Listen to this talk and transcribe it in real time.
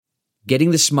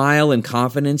Getting the smile and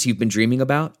confidence you've been dreaming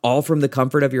about, all from the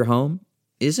comfort of your home,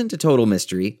 isn't a total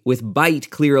mystery with Bite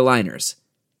clear aligners.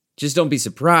 Just don't be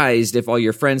surprised if all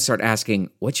your friends start asking,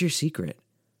 "What's your secret?"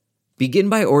 Begin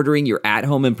by ordering your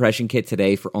at-home impression kit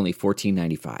today for only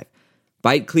 $14.95.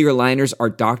 Bite clear aligners are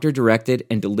doctor-directed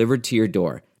and delivered to your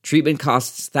door. Treatment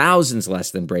costs thousands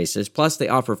less than braces, plus they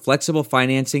offer flexible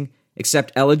financing,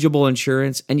 accept eligible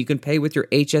insurance, and you can pay with your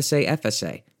HSA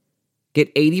FSA. Get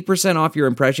 80% off your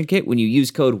impression kit when you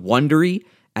use code WONDERY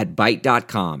at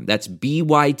Byte.com. That's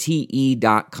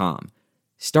BYTE.com.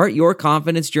 Start your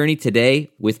confidence journey today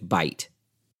with Byte.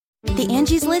 The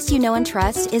Angie's List you know and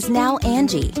trust is now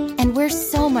Angie, and we're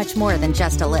so much more than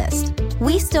just a list.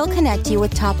 We still connect you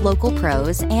with top local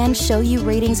pros and show you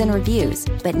ratings and reviews,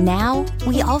 but now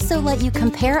we also let you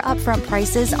compare upfront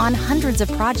prices on hundreds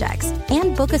of projects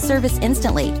and book a service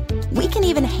instantly. We can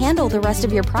even handle the rest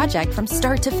of your project from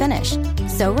start to finish.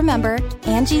 So remember,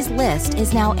 Angie's List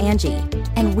is now Angie,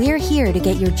 and we're here to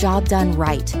get your job done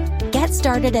right. Get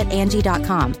started at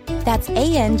Angie.com. That's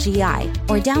ANGI,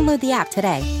 or download the app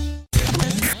today.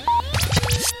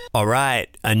 All right,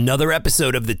 another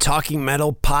episode of the Talking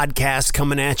Metal podcast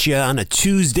coming at you on a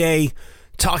Tuesday.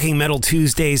 Talking Metal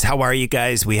Tuesdays. How are you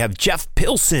guys? We have Jeff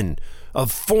Pilson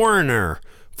of Foreigner,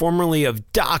 formerly of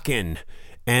Dokken,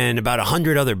 and about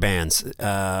 100 other bands,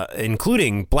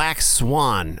 including Black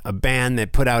Swan, a band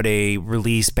that put out a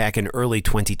release back in early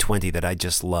 2020 that I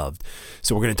just loved.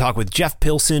 So we're going to talk with Jeff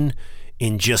Pilson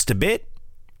in just a bit.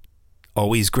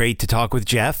 Always great to talk with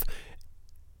Jeff.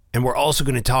 And we're also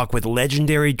going to talk with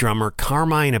legendary drummer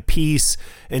Carmine Appice,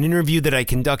 an interview that I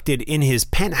conducted in his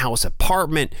penthouse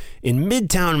apartment in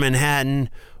Midtown Manhattan.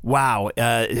 Wow,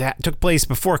 it took place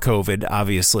before COVID,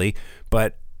 obviously,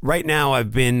 but right now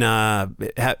I've been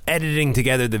editing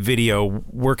together the video,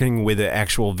 working with an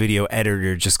actual video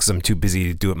editor just because I'm too busy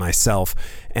to do it myself,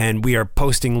 and we are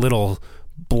posting little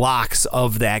blocks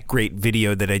of that great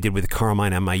video that I did with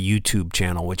Carmine on my YouTube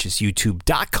channel, which is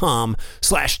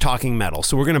youtube.com/talkingmetal.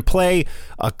 So we're going to play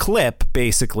a clip,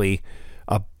 basically,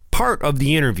 a part of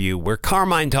the interview where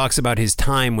Carmine talks about his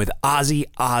time with Ozzy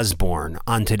Osbourne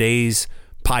on today's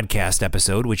podcast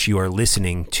episode, which you are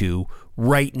listening to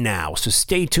right now. So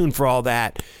stay tuned for all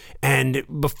that. And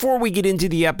before we get into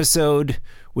the episode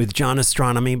with John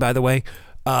Ostronomy, by the way,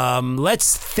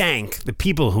 let's thank the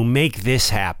people who make this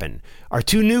happen. Our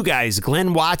two new guys,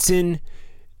 Glenn Watson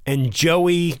and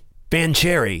Joey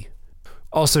Bancheri.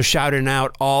 Also shouting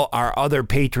out all our other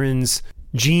patrons,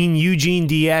 Eugene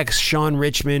DX, Sean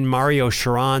Richmond, Mario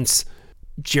Charance,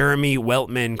 Jeremy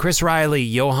Weltman, Chris Riley,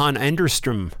 Johan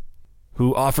Enderstrom,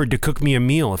 who offered to cook me a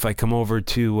meal if I come over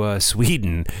to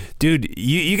Sweden. Dude,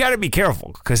 you got to be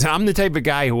careful, because I'm the type of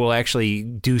guy who will actually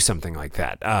do something like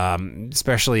that,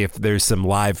 especially if there's some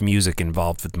live music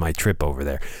involved with my trip over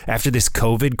there. After this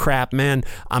COVID crap, man,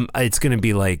 it's going to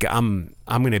be like I'm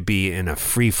going to be in a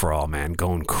free-for-all, man,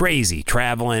 going crazy,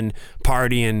 traveling,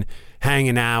 partying,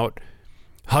 hanging out,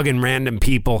 hugging random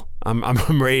people. I'm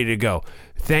ready to go.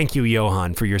 Thank you,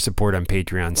 Johan, for your support on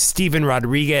Patreon. Steven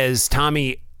Rodriguez,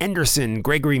 Tommy Anderson,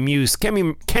 Gregory Muse, Kenny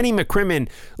McCrimmon,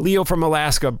 Leo from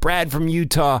Alaska, Brad from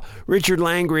Utah, Richard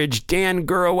Langridge, Dan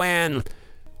Gurwan,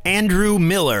 Andrew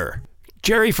Miller,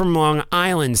 Jerry from Long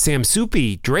Island, Sam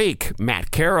Soupy, Drake,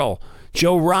 Matt Carroll,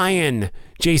 Joe Ryan,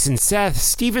 Jason Seth,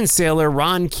 Stephen Saylor,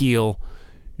 Ron Keel,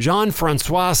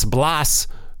 Jean-Francois Blas,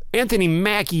 Anthony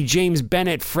Mackey, James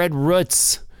Bennett, Fred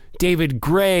Rutz, David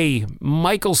Gray,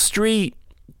 Michael Street,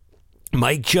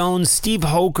 Mike Jones, Steve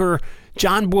Hoker,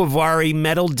 John Boivari,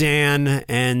 Metal Dan,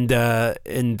 and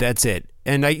that's it.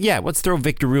 And let's throw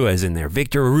Victor Ruiz in there.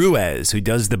 Victor Ruiz, who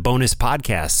does the bonus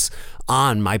podcasts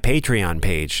on my Patreon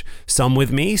page. Some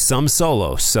with me, some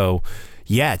solo. So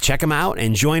yeah, check them out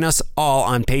and join us all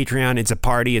on Patreon. It's a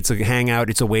party, it's a hangout,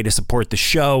 it's a way to support the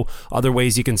show. Other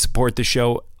ways you can support the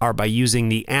show are by using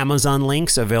the Amazon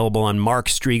links available on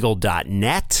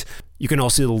markstriegel.net. You can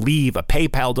also leave a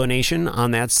PayPal donation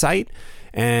on that site.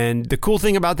 And the cool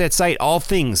thing about that site, all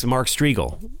things Mark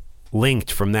Striegel,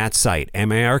 linked from that site,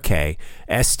 MarkStrigl.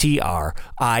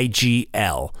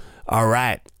 All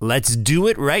right, let's do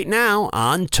it right now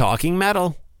on Talking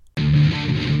Metal.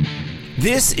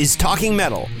 This is Talking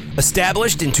Metal,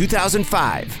 established in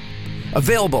 2005.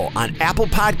 Available on Apple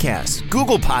Podcasts,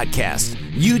 Google Podcasts,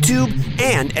 YouTube,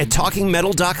 and at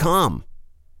TalkingMetal.com.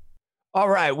 All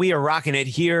right, we are rocking it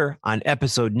here on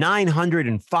episode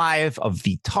 905 of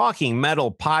the Talking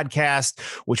Metal podcast,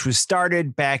 which was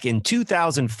started back in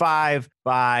 2005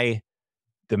 by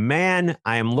The man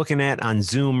I am looking at on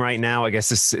Zoom right now, I guess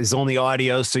this is only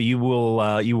audio, so you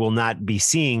will not be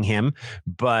seeing him,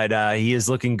 but he is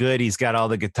looking good. He's got all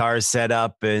the guitars set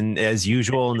up, and as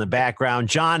usual in the background,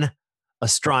 John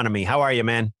Ostronomy. How are you,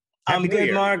 man? I'm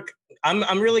good, Mark.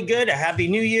 I'm really good. A happy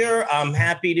New Year. I'm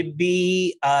happy to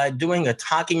be doing a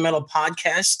Talking Metal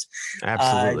podcast.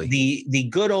 Absolutely. The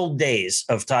good old days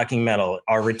of Talking Metal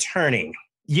are returning.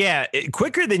 Yeah,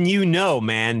 quicker than you know,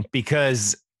 man,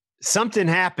 because something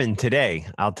happened today.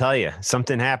 I'll tell you,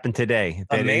 something happened today.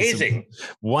 That Amazing.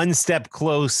 One step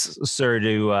closer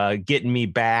to getting me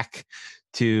back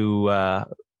to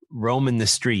roaming the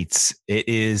streets. It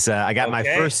is. I got my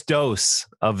first dose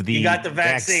of the, you got the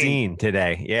vaccine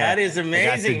today. Yeah, that is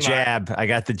amazing. I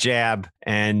got the jab,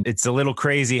 and it's a little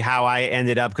crazy how I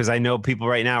ended up, because I know people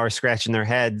right now are scratching their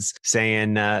heads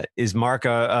saying, "Is Mark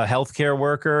a healthcare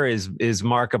worker? Is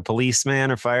Mark a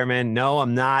policeman or fireman?" No,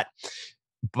 I'm not.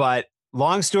 But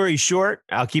long story short,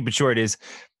 I'll keep it short, is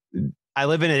I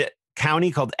live in a county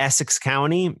called Essex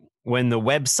County. When the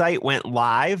website went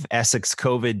live,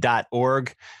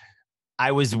 essexcovid.org,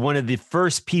 I was one of the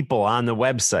first people on the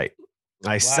website.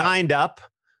 I signed up,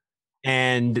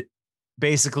 and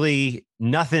basically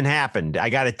nothing happened. I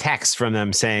got a text from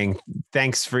them saying,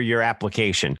 "Thanks for your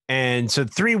application." And so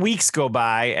 3 weeks go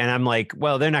by, and I'm like,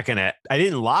 well, they're not going to, I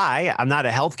didn't lie. I'm not a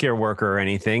healthcare worker or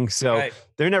anything. So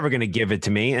they're never going to give it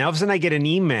to me. And all of a sudden I get an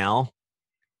email.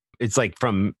 It's like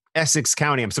from Essex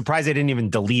County. I'm surprised I didn't even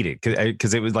delete it,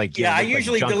 because it was like, I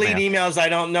usually delete emails. I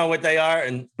don't know what they are.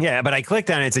 And but I clicked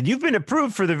on it. It said, "You've been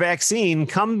approved for the vaccine.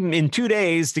 Come in 2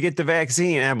 days to get the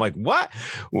vaccine." And I'm like, what?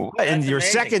 And your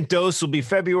second dose will be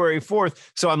February 4th.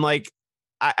 So I'm like,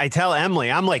 I tell Emily,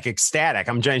 I'm like ecstatic.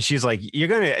 She's like, "You're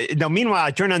going to," no, meanwhile,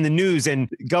 I turn on the news, and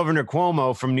Governor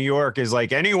Cuomo from New York is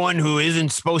like, "Anyone who isn't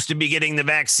supposed to be getting the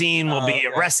vaccine will be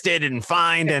arrested and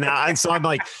fined." And so I'm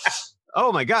like, oh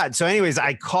my God. So anyways,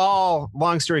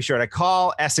 long story short, I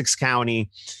call Essex County,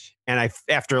 and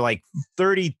after like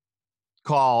 30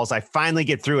 calls, I finally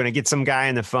get through, and I get some guy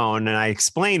on the phone, and I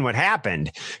explain what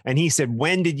happened. And he said,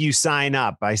 "When did you sign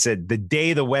up?" I said, "The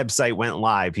day the website went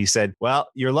live." He said, "Well,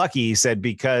 you're lucky." He said,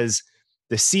 "Because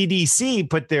the CDC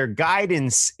put their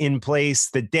guidance in place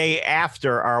the day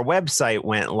after our website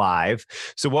went live.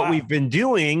 So what we've been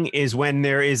doing is, when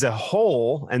there is a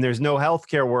hole and there's no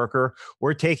healthcare worker,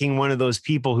 we're taking one of those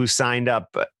people who signed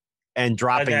up and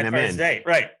dropping them in." Day.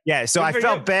 Right. Yeah. So I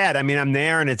felt bad. I mean, I'm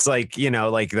there, and it's like,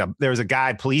 there was a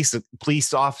guy,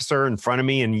 police officer in front of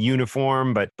me in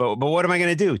uniform, but what am I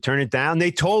going to do? Turn it down?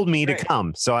 They told me to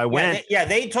come. So I went.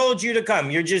 They told you to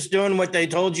come. You're just doing what they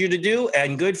told you to do,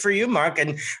 and good for you, Mark.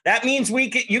 And that means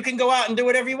you can go out and do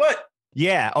whatever you want.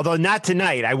 Yeah, although not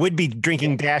tonight. I would be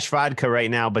drinking Dash vodka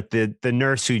right now, but the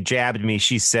nurse who jabbed me,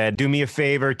 she said, "Do me a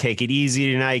favor, take it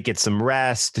easy tonight, get some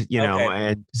rest,"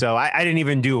 and so I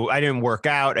didn't work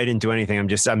out. I didn't do anything.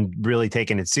 I'm really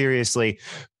taking it seriously.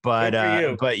 But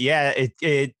yeah,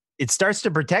 it starts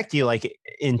to protect you like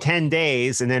in 10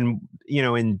 days. And then,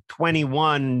 in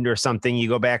 21 or something, you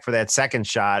go back for that second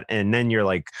shot. And then you're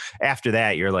like, after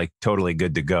that, you're like totally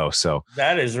good to go. So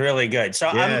that is really good. So,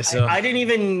 I didn't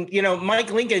even,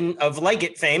 Mike Lincoln of Like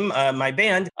It fame, my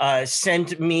band,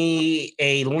 sent me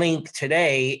a link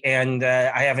today, and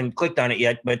I haven't clicked on it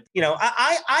yet. But,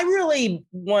 I really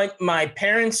want my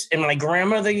parents and my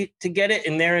grandmother to get it,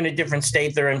 and they're in a different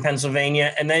state. They're in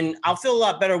Pennsylvania. And then I'll feel a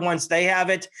lot better once they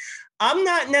have it. I'm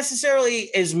not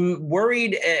necessarily as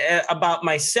worried about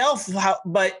myself,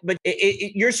 but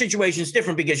your situation is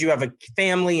different because you have a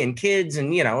family and kids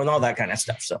and, and all that kind of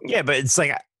stuff. So, yeah, but it's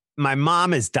like my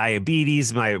mom has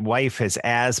diabetes. My wife has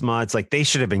asthma. It's like they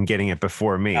should have been getting it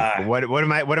before me. What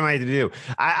am I to do?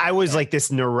 I was like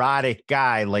this neurotic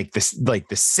guy, like the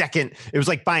second it was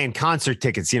like buying concert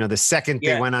tickets, the second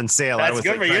they went on sale. That's I was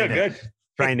good like for you. Good.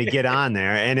 Trying to get on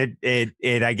there, and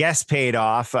it I guess paid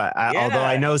off. Although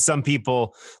I know some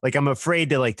people, like, I'm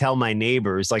afraid to like tell my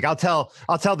neighbors. Like I'll tell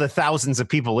the thousands of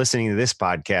people listening to this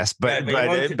podcast,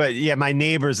 but yeah, my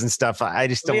neighbors and stuff. I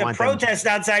just don't want protest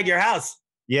outside your house.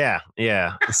 Yeah.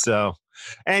 So,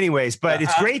 anyways, but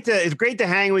it's great to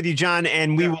hang with you, John,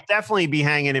 and we will definitely be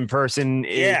hanging in person.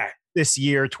 This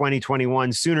year,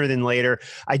 2021, sooner than later.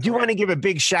 I do want to give a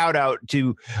big shout out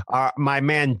to my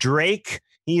man Drake.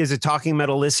 He is a Talking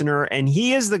Metal listener, and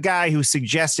he is the guy who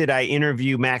suggested I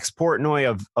interview Max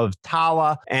Portnoy of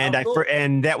Tala, and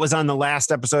and that was on the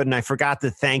last episode, and I forgot to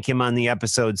thank him on the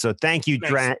episode. So thank you,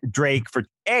 Drake, for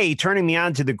A, turning me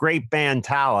on to the great band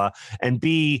Tala, and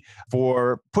B,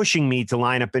 for pushing me to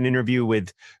line up an interview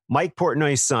with Mike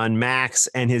Portnoy's son, Max,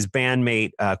 and his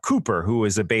bandmate, Cooper, who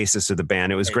was the bassist of the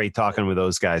band. It was great talking with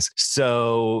those guys.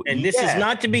 So, and this is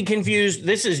not to be confused.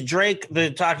 This is Drake,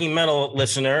 the Talking Metal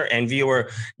listener and viewer,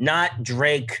 not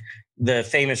Drake, the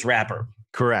famous rapper.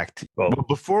 Correct. Well,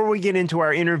 before we get into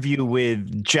our interview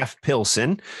with Jeff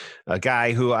Pilson, a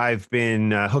guy who I've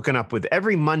been hooking up with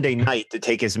every Monday night to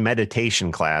take his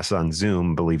meditation class on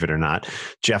Zoom, believe it or not.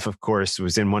 Jeff, of course,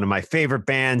 was in one of my favorite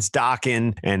bands,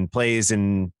 Dokken, and plays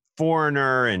in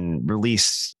Foreigner and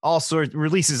releases all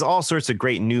sorts of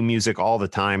great new music all the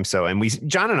time. So, and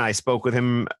John and I spoke with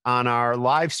him on our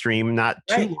live stream not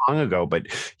too long ago, but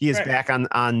he is back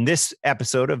on this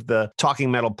episode of the Talking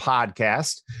Metal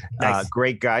podcast. Nice.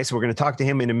 Great guy. So we're going to talk to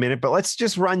him in a minute, but let's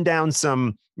just run down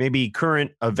some maybe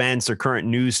current events or current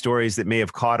news stories that may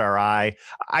have caught our eye.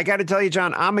 I got to tell you,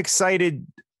 John, I'm excited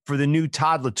for the new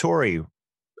Todd La Torre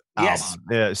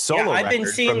solo I've been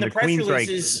seeing the press Queensryche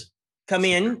releases come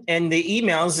in and the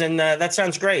emails, and that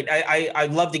sounds great.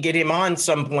 I'd love to get him on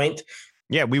some point.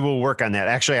 Yeah, we will work on that.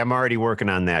 Actually, I'm already working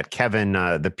on that. Kevin,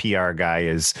 the PR guy,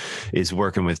 is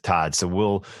working with Todd. So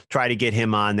we'll try to get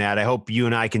him on that. I hope you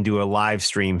and I can do a live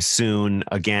stream soon.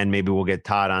 Again, maybe we'll get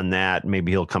Todd on that.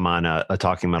 Maybe he'll come on a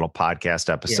Talking Metal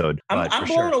podcast episode. Yeah. I'm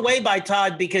blown away by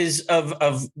Todd because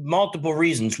of multiple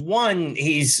reasons. One,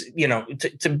 he's,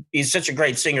 he's such a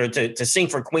great singer. To sing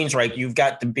for Queensryche, you've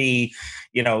got to be,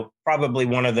 probably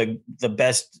one of the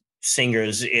best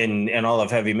singers in all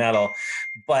of heavy metal.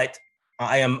 But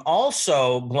I am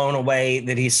also blown away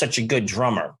that he's such a good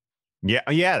drummer. Yeah,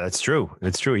 that's true.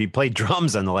 It's true. He played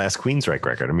drums on the last Queensryche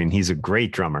record. I mean, he's a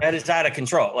great drummer. That is out of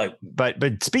control.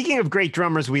 But speaking of great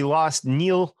drummers, we lost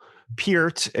Neil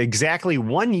Peart exactly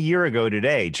 1 year ago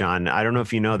today, John. I don't know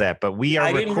if you know that, but we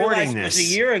are recording this. It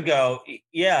was a year ago.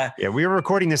 Yeah. Yeah, we were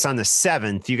recording this on the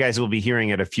 7th. You guys will be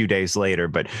hearing it a few days later,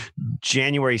 but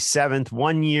January 7th,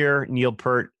 1 year, Neil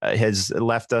Peart has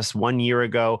left us 1 year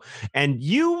ago. And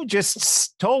you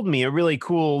just told me a really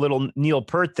cool little Neil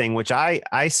Peart thing, which I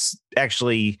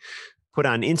actually put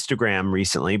on Instagram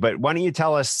recently. But why don't you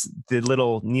tell us the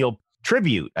little Neil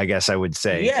tribute, I guess I would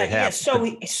say. Yeah.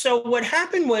 So what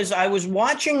happened was I was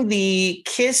watching the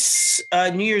Kyuss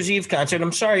New Year's Eve concert.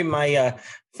 I'm sorry, my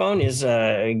phone is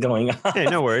going off. Hey,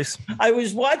 no worries. I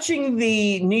was watching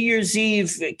the New Year's Eve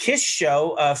Kyuss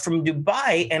show from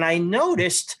Dubai, and I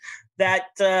noticed that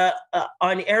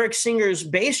on Eric Singer's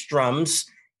bass drums,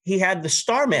 he had the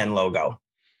Starman logo.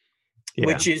 Yeah.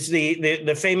 Which is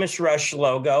the famous Rush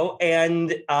logo.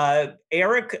 And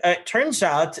Eric, turns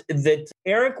out that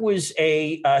Eric was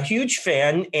a huge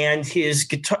fan, and his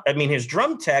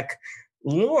drum tech,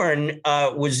 Lorne,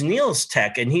 was Neil's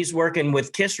tech, and he's working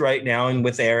with Kyuss right now and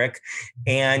with Eric.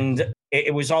 And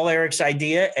it was all Eric's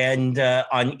idea. And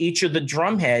on each of the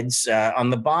drum heads on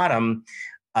the bottom,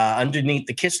 underneath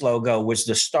the Kyuss logo was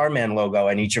the Starman logo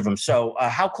on each of them. So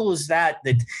how cool is that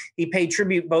he paid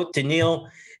tribute both to Neil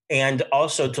and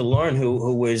also to Lauren,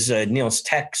 who was Neil's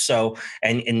tech. So,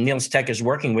 and Neil's tech is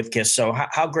working with Kyuss. So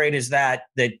how great is that?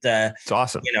 It's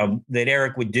awesome. That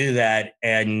Eric would do that.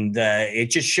 And it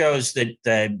just shows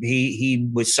that he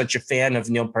was such a fan of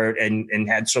Neil Peart and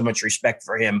had so much respect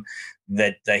for him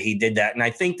that he did that. And I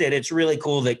think that it's really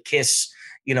cool that Kyuss,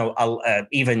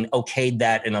 even okayed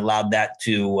that and allowed that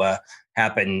to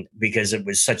happen, because it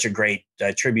was such a great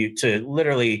tribute to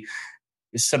literally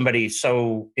somebody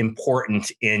so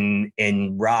important in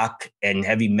rock and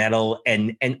heavy metal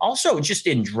and also just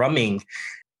in drumming,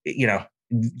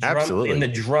 absolutely, in the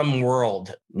drum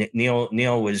world. Neil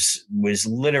was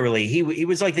literally, he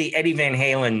was like the Eddie Van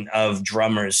Halen of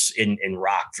drummers in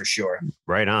rock, for sure.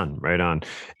 Right on.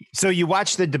 So you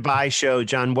watched the Dubai show,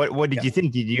 John. What did you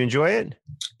think? Did you enjoy it?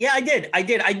 Yeah, I did.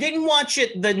 I didn't watch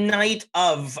it the night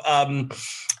of.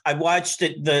 I watched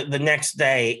it the next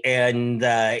day, and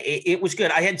it was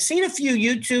good. I had seen a few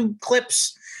YouTube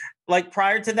clips like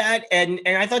prior to that, and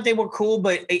I thought they were cool,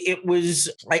 but it was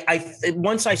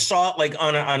once I saw it like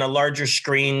on a larger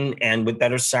screen and with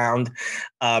better sound,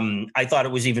 I thought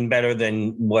it was even better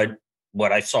than what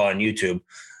I saw on YouTube.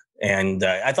 And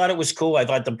I thought it was cool. I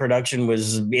thought the production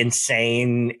was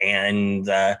insane, and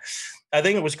I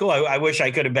think it was cool. I wish I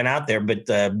could have been out there, but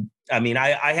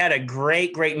I had a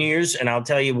great New Year's, and I'll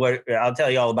tell you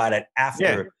all about it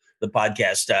after the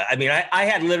podcast. I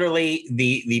had literally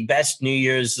the best New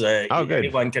Year's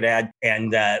anyone could add,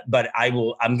 and but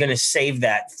I'm going to save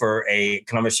that for a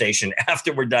conversation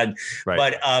after we're done. Right.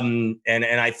 But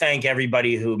and I thank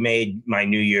everybody who made my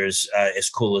New Year's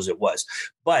as cool as it was.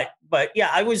 But but yeah,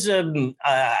 I was,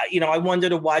 I wanted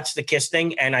to watch the Kyuss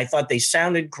thing, and I thought they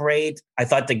sounded great. I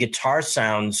thought the guitar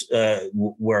sounds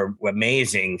were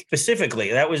amazing. Specifically,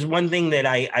 that was one thing that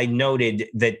I noted,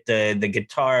 that the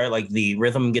guitar, like the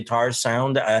rhythm guitar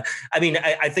sound. I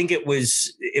think it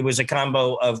was a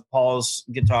combo of Paul's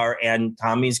guitar and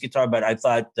Tommy's guitar, but I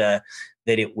thought that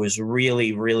it was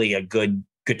really, really a good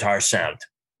guitar sound.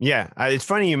 Yeah, it's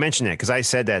funny you mentioned that, because I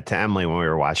said that to Emily when we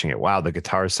were watching it. Wow, the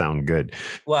guitars sound good.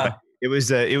 Wow. But it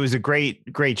was a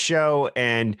great show,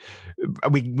 and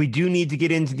we do need to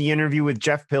get into the interview with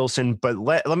Jeff Pilson. But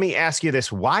let me ask you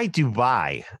this: why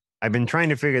Dubai? I've been trying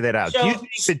to figure that out. Do you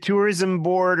think the tourism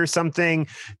board or something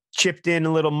chipped in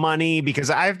a little money?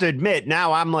 Because I have to admit,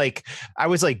 now I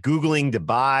was Googling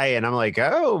Dubai, and I'm like,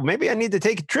 oh, maybe I need to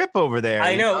take a trip over there.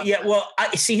 I know. Yeah. Well,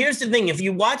 here's the thing. If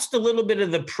you watched a little bit of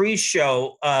the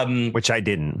pre-show, which I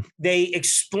didn't, they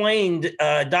explained,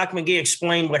 Doc McGee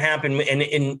explained what happened.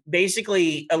 And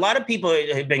basically a lot of people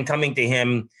had been coming to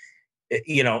him,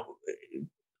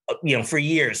 for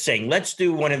years, saying, let's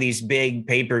do one of these big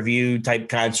pay-per-view type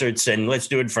concerts, and let's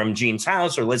do it from Gene's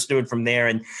house, or let's do it from there.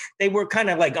 And they were kind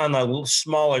of like on a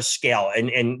smaller scale.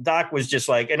 And Doc was just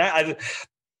like, and I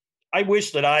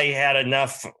wish that I had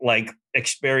enough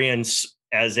experience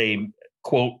as a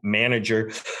quote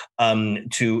manager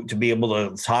to be able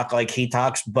to talk like he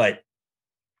talks, but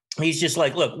he's just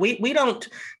like, look, we don't,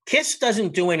 Kyuss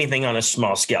doesn't do anything on a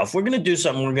small scale. If we're going to do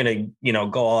something, we're going to,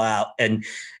 go all out.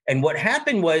 And what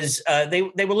happened was they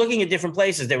were looking at different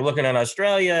places. They were looking at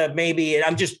Australia, maybe, and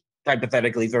I'm just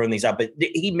hypothetically throwing these up, but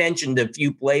he mentioned a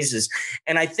few places.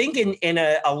 And I think in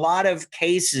a lot of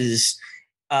cases,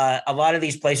 a lot of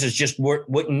these places just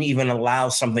wouldn't even allow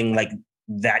something like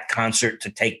that concert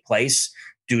to take place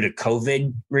due to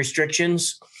COVID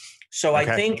restrictions. So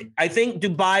okay. I think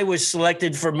Dubai was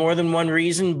selected for more than one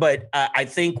reason, but I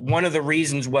think one of the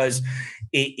reasons was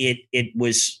it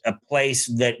was a place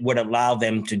that would allow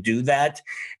them to do that.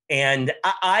 And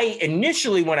I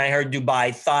initially, when I heard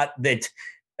Dubai, thought that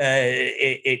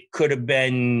it could have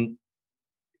been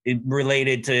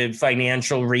related to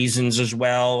financial reasons as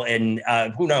well. And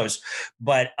who knows,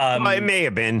 but it may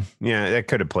have been, that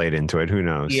could have played into it. Who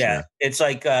knows? Yeah. It's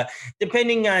like,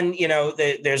 depending on,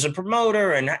 there's a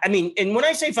promoter, and and when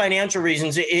I say financial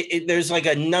reasons, there's like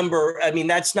a number.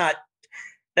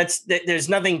 There's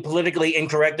nothing politically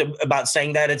incorrect about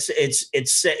saying that.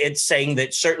 It's saying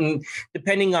that certain,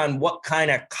 depending on what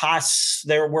kind of costs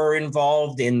there were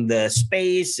involved in the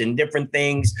space and different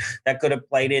things that could have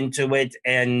played into it.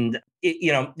 And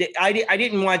I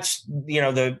didn't watch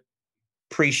the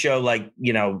pre-show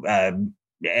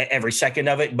every second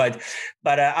of it, but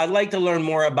I'd like to learn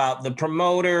more about the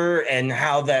promoter and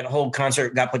how that whole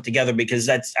concert got put together, because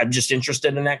I'm just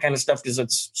interested in that kind of stuff, because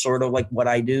it's sort of like what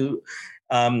I do.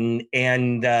 So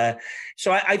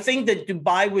I think that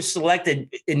Dubai was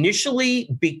selected initially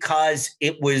because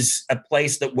it was a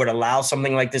place that would allow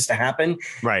something like this to happen.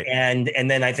 Right. And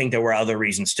then I think there were other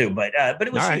reasons too, but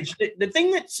it was huge. The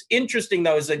thing that's interesting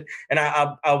though is that, and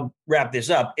I'll wrap this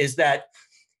up, is that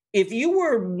if you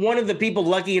were one of the people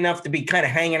lucky enough to be kind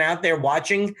of hanging out there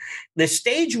watching, the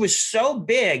stage was so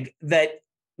big that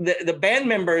the band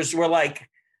members were like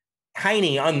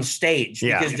tiny on stage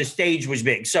because the stage was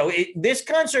big. So this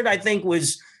concert, I think,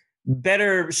 was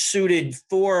better suited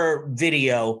for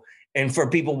video and for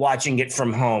people watching it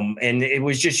from home. And it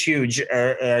was just huge.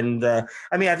 I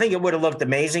think it would have looked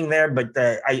amazing there, but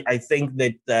I think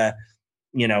that,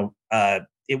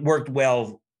 it worked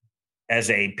well as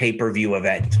a pay-per-view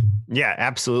event. Yeah,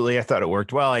 absolutely. I thought it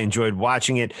worked well. I enjoyed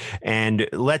watching it. And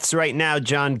let's right now,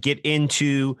 John, get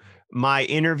into my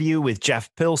interview with Jeff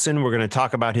Pilson. We're going to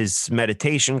talk about his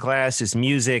meditation class, his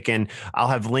music, and I'll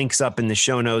have links up in the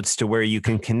show notes to where you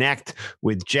can connect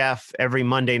with Jeff every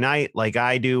Monday night, like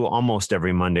I do almost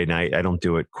every Monday night. I don't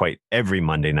do it quite every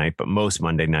Monday night, but most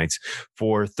Monday nights,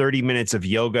 for 30 minutes of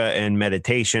yoga and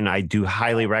meditation. I do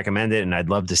highly recommend it, and I'd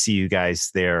love to see you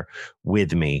guys there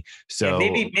with me. So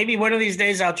maybe one of these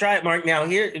days I'll try it, Mark. Now,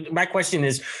 here, my question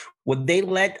is, would they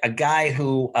let a guy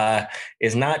who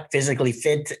is not physically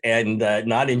fit and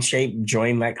not in shape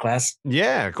join that class?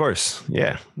 Yeah, of course.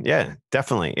 Yeah,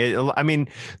 definitely.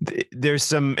 There's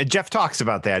some, Jeff talks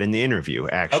about that in the interview,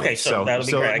 actually. Okay, so that'll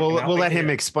be great. We'll let him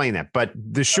explain that. But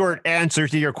the short answer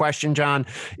to your question, John,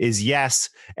 is yes.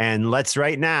 And let's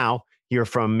right now hear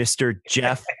from Mr.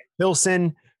 Jeff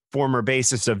Pilson, former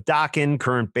bassist of Dokken,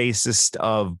 current bassist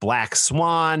of Black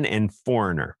Swan and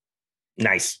Foreigner.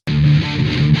 Nice.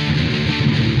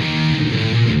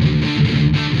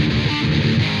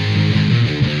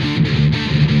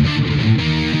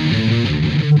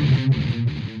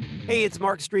 Hey, it's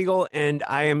Mark Striegel, and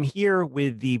I am here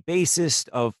with the bassist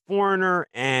of Foreigner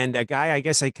and a guy I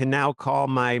guess I can now call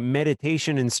my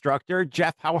meditation instructor.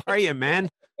 Jeff, how are you, man?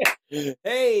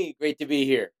 Hey, great to be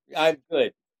here. I'm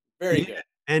good. Very good.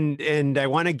 And I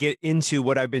want to get into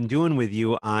what I've been doing with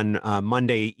you on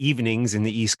Monday evenings in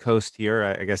the East Coast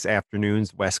here, I guess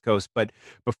afternoons, West Coast. But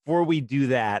before we do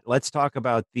that, let's talk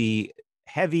about the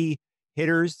Heavy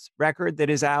Hitters record that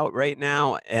is out right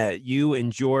now. You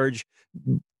and George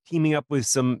teaming up with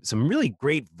some really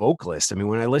great vocalists. I mean,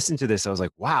 when I listened to this, I was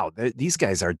like, wow, these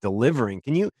guys are delivering.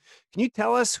 Can you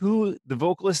tell us who the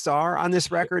vocalists are on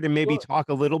this record and maybe talk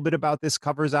a little bit about this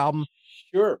covers album?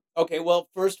 Sure. Okay. Well,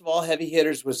 first of all, Heavy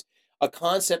Hitters was a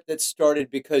concept that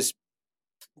started because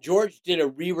George did a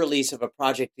re-release of a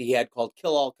project that he had called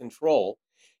Kill All Control.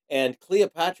 And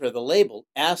Cleopatra, the label,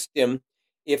 asked him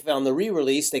if on the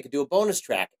re-release they could do a bonus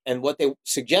track. And what they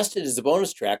suggested as the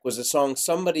bonus track was the song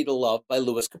Somebody to Love by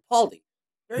Louis Capaldi.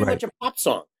 Very much a pop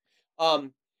song.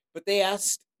 But they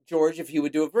asked George if he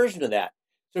would do a version of that.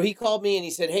 So he called me and he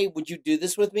said, hey, would you do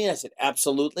this with me? And I said,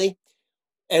 absolutely.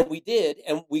 And we did.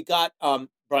 And we got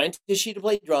Brian Tishy to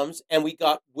play drums, and we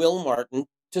got Will Martin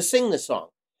to sing the song.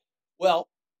 Well,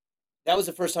 that was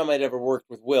the first time I'd ever worked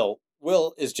with Will.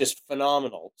 Will is just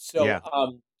phenomenal. So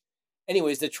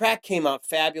anyways, the track came out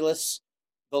fabulous.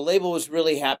 The label was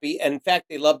really happy. And in fact,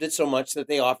 they loved it so much that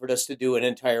they offered us to do an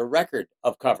entire record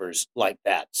of covers like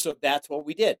that. So that's what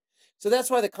we did. So that's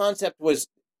why the concept was,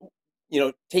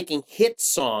 taking hit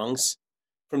songs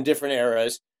from different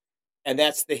eras. And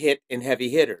that's the hit in Heavy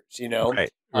Hitters,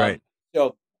 Right.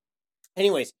 So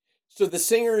anyways, so the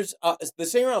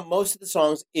singer on most of the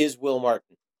songs is Will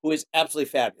Martin, who is absolutely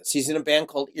fabulous. He's in a band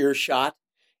called Earshot,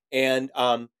 and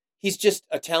he's just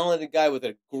a talented guy with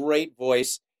a great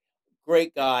voice,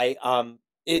 great guy.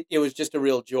 It was just a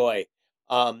real joy.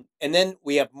 And then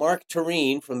we have Mark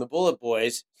Tureen from the Bullet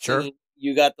Boys singing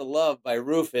You Got the Love by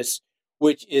Rufus,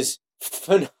 which is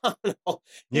phenomenal.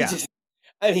 Yeah.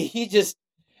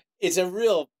 It's a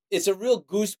real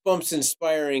goosebumps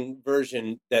inspiring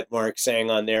version that Mark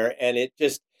sang on there. And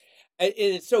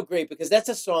it's so great because that's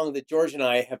a song that George and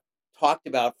I have talked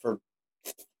about for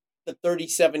the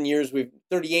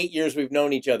 38 years we've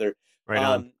known each other. Right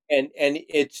on. And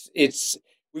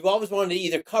we've always wanted to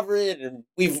either cover it, and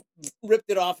we've ripped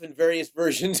it off in various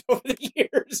versions over the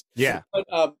years. Yeah.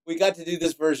 But we got to do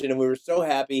this version and we were so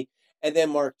happy. And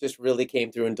then Mark just really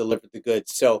came through and delivered the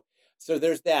goods. So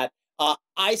there's that.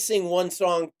 I sing one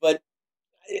song, but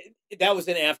that was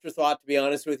an afterthought, to be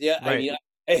honest with you. Right.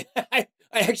 I mean, I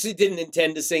actually didn't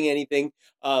intend to sing anything.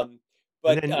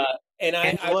 But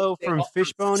Angelo from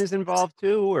Fishbone is involved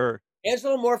too, or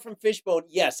Angelo Moore from Fishbone,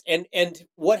 yes. And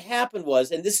what happened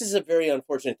was, and this is a very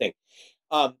unfortunate thing,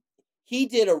 he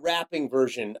did a rapping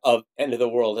version of End of the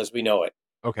World as we know it.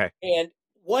 Okay. And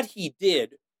what he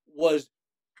did was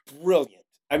brilliant.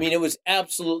 I mean, it was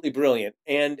absolutely brilliant.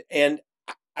 And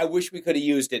I wish we could have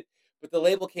used it, but the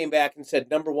label came back and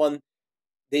said, number one,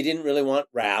 they didn't really want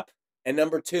rap. And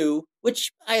number two,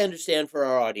 which I understand for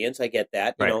our audience, I get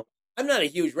that, I'm not a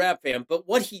huge rap fan, but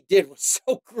what he did was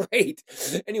so great.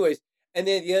 Anyways. And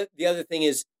then the other thing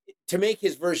is, to make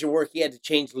his version work, he had to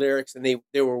change lyrics, and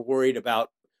they were worried about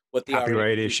what the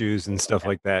copyright issues and stuff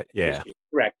like that. Yeah.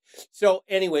 Correct. So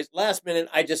anyways, last minute,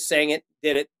 I just sang it,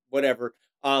 did it, whatever.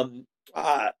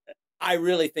 I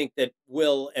really think that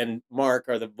Will and Mark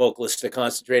are the vocalists to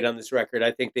concentrate on this record.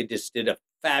 I think they just did a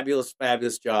fabulous,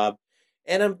 fabulous job.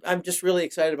 And I'm just really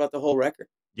excited about the whole record.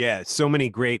 Yeah, so many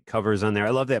great covers on there. I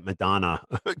love that Madonna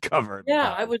cover.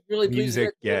 Yeah, I was really pleased.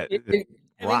 Music, it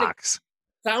rocks.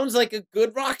 Sounds like a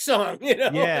good rock song,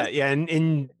 Yeah,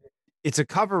 and it's a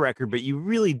cover record, but you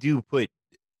really do put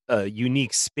a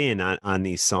unique spin on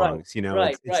these songs.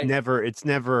 Right, it's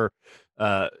never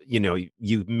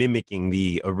you mimicking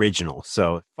the original.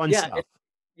 So fun stuff.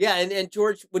 Yeah, and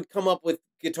George would come up with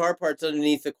guitar parts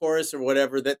underneath the chorus or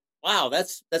whatever that, wow,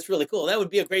 that's really cool. That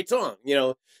would be a great song,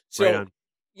 So right on.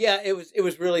 Yeah, it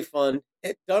was really fun.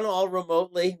 It done all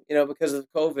remotely, because of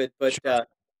COVID,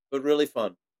 but really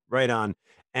fun. Right on.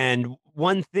 And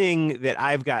one thing that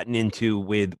I've gotten into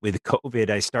with COVID,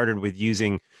 I started with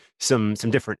using some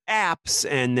different apps,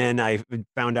 and then I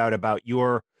found out about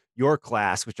your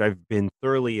class, which I've been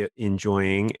thoroughly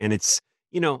enjoying. And it's,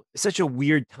 such a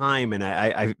weird time, and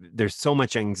I there's so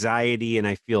much anxiety, and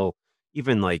I feel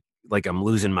even like I'm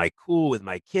losing my cool with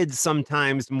my kids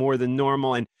sometimes more than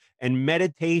normal. And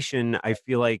meditation, I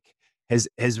feel like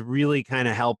has really kind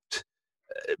of helped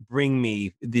bring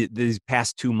me these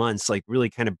past 2 months, like really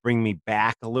kind of bring me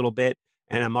back a little bit.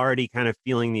 And I'm already kind of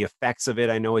feeling the effects of it.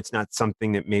 I know it's not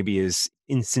something that maybe is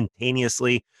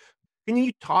instantaneously. can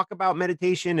you talk about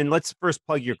meditation? And let's first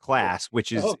plug your class,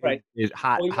 which is, right. is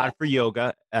hot, hot for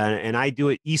yoga. And I do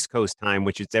it East Coast time,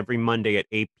 which is every Monday at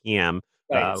 8 p.m.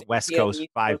 Right. It's 8 West p.m. Coast,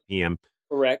 East 5 Coast. p.m.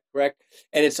 Correct.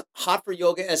 And it's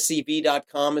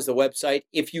hotforyogascv.com is the website.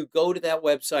 If you go to that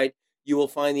website, you will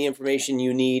find the information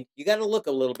you need. You got to look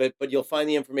a little bit, but you'll find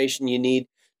the information you need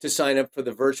to sign up for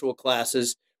the virtual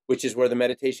classes, which is where the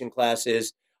meditation class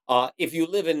is. If you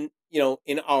live in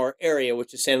our area,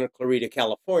 which is Santa Clarita,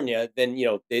 California, then,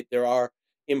 there are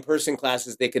in-person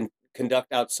classes they can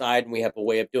conduct outside, and we have a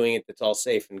way of doing it that's all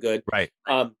safe and good. Right.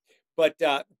 But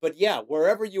yeah,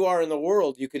 wherever you are in the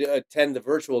world, you could attend the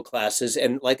virtual classes.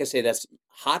 And like I say, that's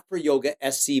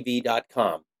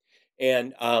hotforyogascv.com.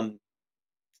 And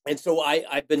so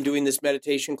I've been doing this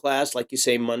meditation class, like you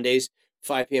say, Mondays,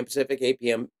 5 p.m. Pacific, 8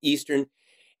 p.m. Eastern.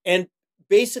 And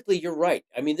basically, you're right.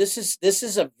 I mean, this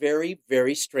is a very,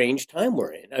 very strange time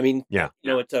we're in. I mean,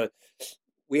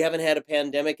 we haven't had a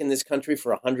pandemic in this country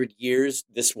for 100 years,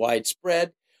 this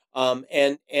widespread.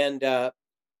 And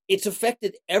it's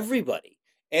affected everybody,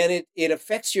 and it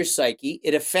affects your psyche.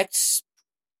 It affects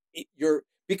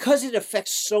because it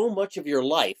affects so much of your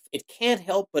life. It can't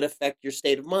help but affect your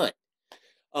state of mind.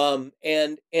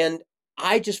 And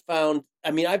I just found,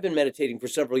 I mean, I've been meditating for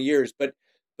several years, but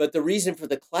the reason for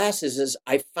the classes is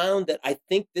I found that I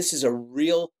think this is a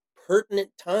real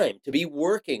pertinent time to be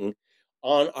working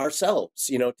on ourselves,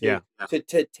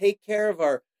 to take care of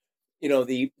our,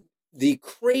 the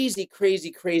crazy,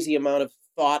 crazy, crazy amount of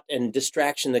thought and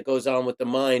distraction that goes on with the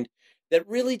mind that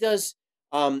really does,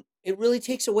 it really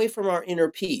takes away from our inner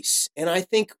peace. And I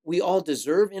think we all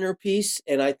deserve inner peace.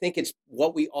 And I think it's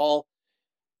what we all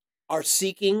are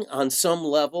seeking on some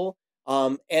level.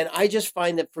 And I just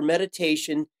find that for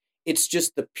meditation, it's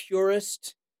just the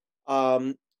purest,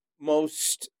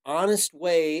 most honest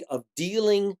way of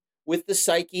dealing with the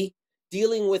psyche,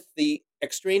 dealing with the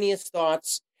extraneous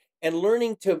thoughts, and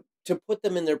learning to put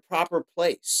them in their proper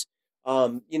place.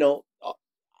 I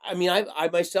mean, I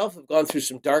myself have gone through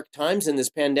some dark times in this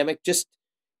pandemic. Just,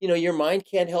 your mind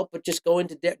can't help but just go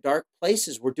into dark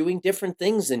places. We're doing different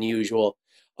things than usual.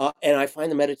 And I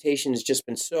find the meditation has just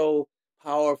been so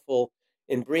powerful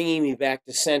in bringing me back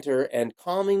to center and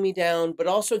calming me down, but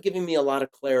also giving me a lot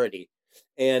of clarity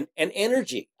and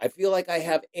energy. I feel like I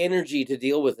have energy to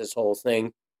deal with this whole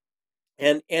thing.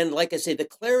 And like I say, the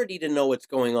clarity to know what's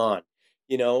going on.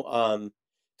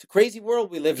 It's a crazy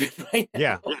world we live in right now.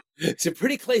 Yeah. It's a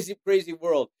pretty crazy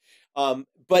world.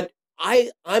 But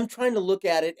I'm trying to look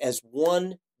at it as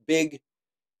one big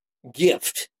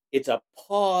gift. It's a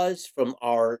pause from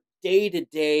our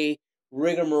day-to-day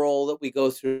rigmarole that we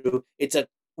go through.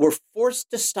 We're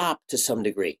forced to stop to some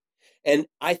degree. And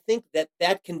I think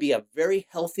that can be a very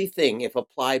healthy thing if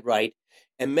applied right.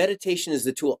 And meditation is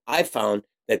the tool I found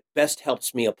that best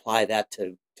helps me apply that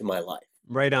to my life.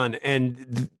 Right on.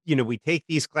 And, we take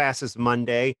these classes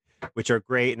Monday, which are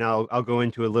great. And I'll go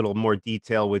into a little more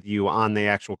detail with you on the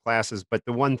actual classes. But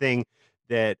the one thing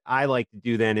that I like to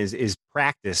do then is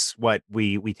practice what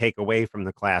we take away from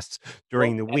the class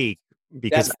during the week.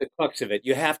 Because that's the crux of it.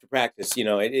 You have to practice,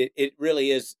 it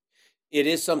really is. It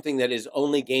is something that is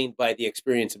only gained by the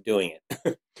experience of doing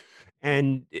it.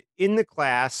 And in the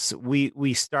class,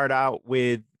 we start out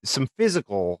with some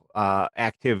physical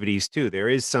activities too. There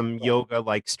is some yoga,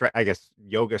 like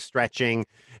yoga stretching,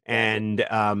 and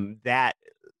that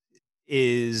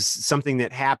is something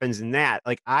that happens in that.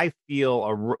 Like I feel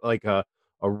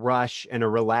a rush and a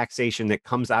relaxation that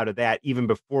comes out of that even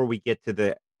before we get to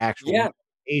the actual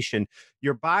meditation.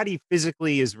 Your body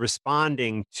physically is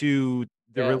responding to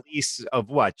the release of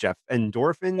what, Jeff?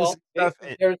 Endorphins? Well,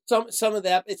 there's some of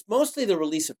that. It's mostly the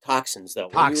release of toxins,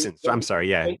 though. I'm sorry.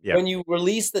 Yeah. When you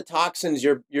release the toxins,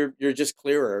 you're just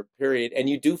clearer, period. And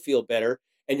you do feel better,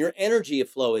 and your energy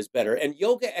flow is better. And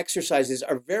yoga exercises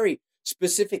are very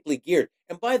specifically geared.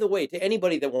 And by the way, to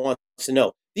anybody that wants to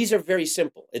know, these are very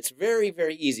simple. It's very,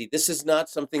 very easy. This is not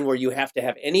something where you have to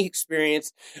have any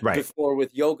experience before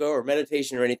with yoga or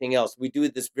meditation or anything else. We do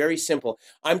this very simple.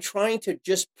 I'm trying to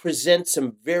just present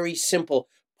some very simple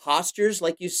postures,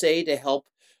 like you say, to help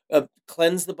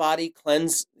cleanse the body,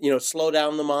 slow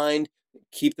down the mind,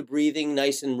 keep the breathing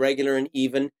nice and regular and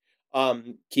even,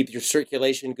 keep your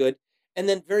circulation good. And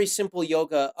then very simple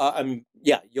yoga,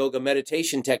 yoga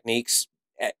meditation techniques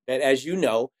that, as you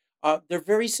know, they're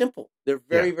very simple. They're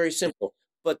very, very simple,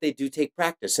 but they do take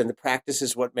practice. And the practice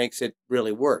is what makes it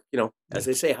really work. As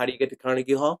they say, how do you get to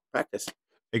Carnegie Hall? Practice.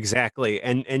 Exactly.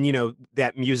 And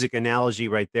that music analogy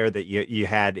right there that you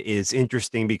had is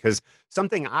interesting, because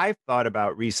something I've thought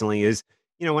about recently is,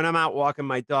 when I'm out walking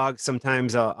my dog,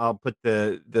 sometimes I'll put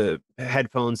the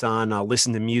headphones on, I'll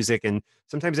listen to music, and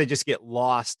sometimes I just get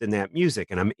lost in that music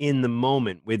and I'm in the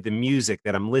moment with the music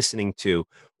that I'm listening to.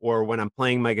 Or when I'm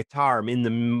playing my guitar, I'm in the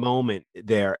moment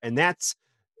there. And that's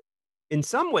in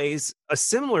some ways a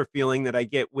similar feeling that I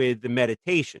get with the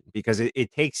meditation, because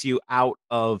it takes you out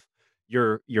of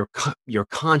your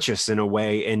conscious in a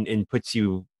way, and puts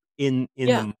you in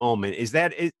the moment. Is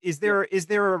there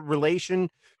a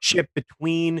relationship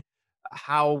between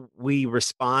how we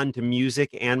respond to music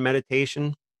and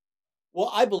meditation? Well,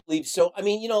 I believe so. I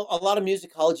mean, a lot of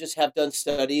musicologists have done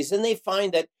studies, and they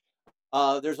find that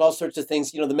there's all sorts of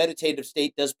things. The meditative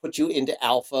state does put you into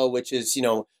alpha, which is,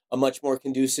 a much more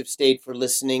conducive state for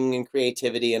listening and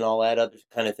creativity and all that other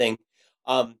kind of thing.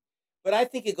 Um, but I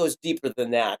think it goes deeper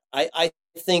than that. I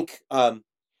think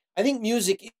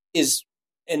music is,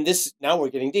 and this now we're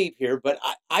getting deep here, but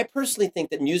I personally think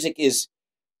that music is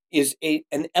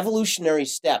an evolutionary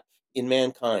step in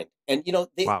mankind. And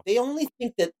Wow. they only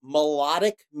think that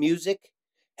melodic music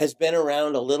has been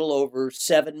around a little over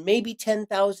 7, maybe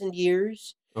 10,000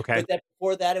 years, Okay. but that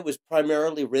before that it was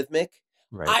primarily rhythmic.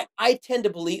 Right. I tend to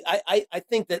believe, I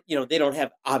think that they don't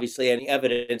have obviously any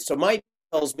evidence. So my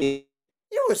tells me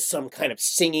there was some kind of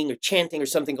singing or chanting or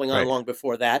something going on Right. long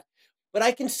before that. But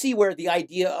I can see where the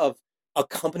idea of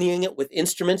accompanying it with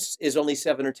instruments is only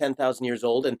 7 or 10,000 years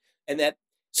old, and that,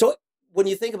 so when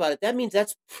you think about it, that means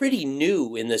that's pretty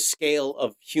new in the scale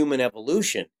of human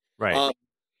evolution. Right.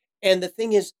 And the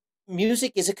thing is,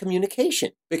 music is a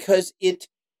communication because it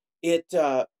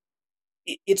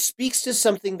speaks to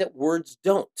something that words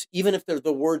don't. Even if they're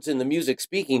the words in the music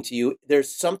speaking to you,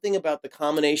 there's something about the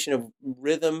combination of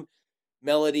rhythm,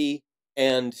 melody,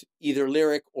 and either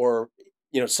lyric or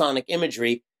sonic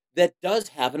imagery that does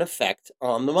have an effect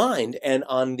on the mind and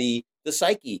on the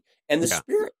psyche and the Yeah.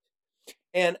 spirit.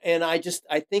 And I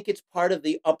think it's part of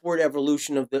the upward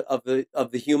evolution of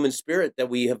the human spirit that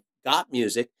we have got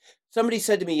music. Somebody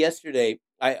said to me yesterday,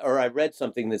 I read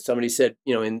something that somebody said,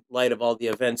 in light of all the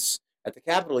events at the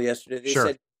Capitol yesterday, they Sure.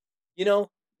 said,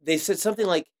 they said something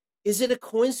like, is it a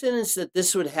coincidence that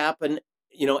this would happen,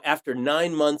 after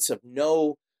 9 months of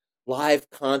no live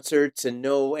concerts and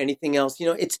no anything else?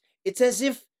 It's as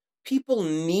if people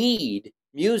need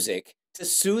music to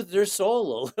soothe their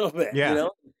soul a little bit, Yeah.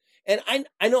 And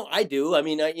I know I do. I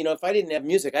mean, if I didn't have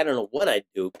music, I don't know what I'd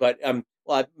do, but well,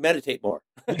 I meditate more.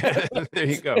 There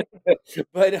you go.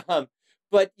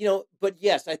 but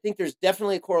yes, I think there's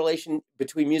definitely a correlation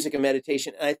between music and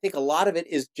meditation, and I think a lot of it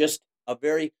is just a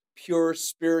very pure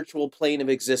spiritual plane of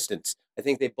existence. I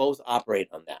think they both operate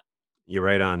on that. You're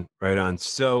right on, right on.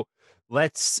 So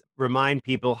let's remind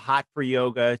people, Hot for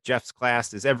Yoga, Jeff's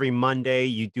class is every Monday.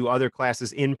 You do other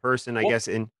classes in person, I guess.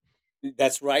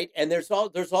 That's right. And there's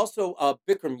also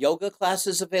Bikram yoga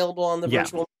classes available on the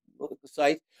virtual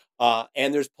site.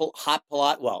 And there's hot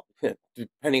Pilates, well,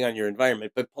 depending on your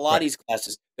environment, but Pilates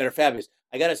classes that are fabulous.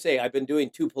 I got to say, I've been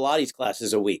doing 2 Pilates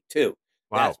classes a week too.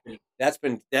 Wow. That's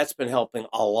been helping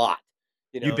a lot.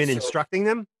 You've been instructing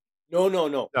them?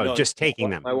 No, just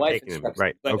taking them. My wife taking them. instructs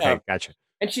Right. them. But, okay. Gotcha.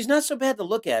 and she's not so bad to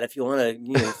look at if you want to,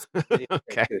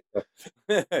 Okay.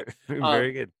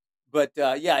 Very good. But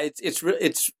yeah,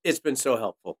 it's been so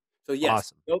helpful. So yes,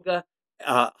 Awesome. Yoga,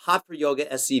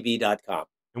 hotforyogascv.com.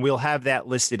 And we'll have that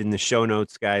listed in the show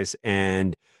notes, guys.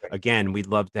 And again, we'd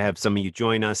love to have some of you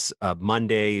join us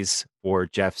Mondays for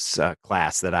Jeff's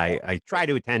class that I try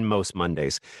to attend most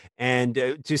Mondays. And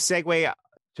to segue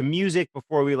to music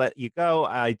before we let you go,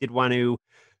 I did want to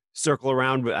circle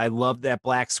around. I love that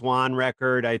Black Swan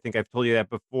record. I think I've told you that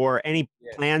before. Any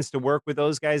plans to work with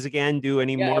those guys again? Do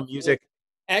any more music?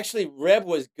 Actually, Reb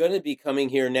was going to be coming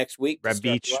here next week Reb to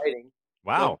start Beach. writing.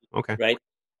 Wow. Okay. Right.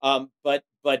 But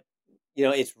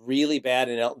it's really bad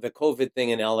in the COVID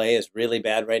thing in LA is really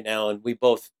bad right now, and we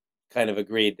both kind of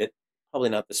agreed that probably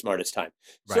not the smartest time.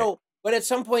 Right. So, but at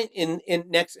some point in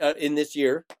this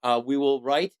year, we will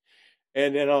write,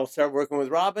 and then I'll start working with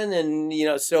Robin, and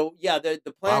so yeah, the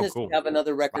plan is cool. to have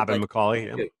another record. Robin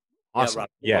McCauley. Yeah. Awesome.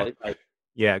 Robin McCauley.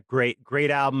 Yeah, great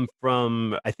album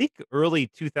from I think early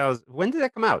 2000. When did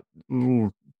that come out?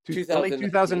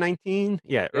 2019.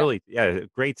 Yeah, early. Yeah,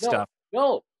 great stuff.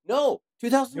 No,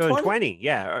 2020.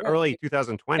 Early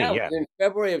 2020. Yeah, in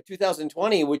February of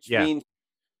 2020, which means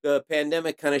the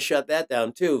pandemic kind of shut that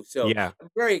down too. So I'm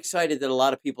very excited that a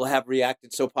lot of people have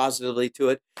reacted so positively to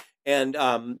it, and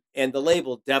the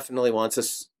label definitely wants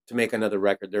us to make another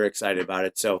record. They're excited about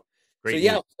it. So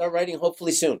I'll start writing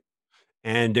hopefully soon.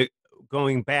 And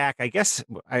going back, I guess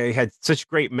I had such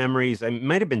great memories. It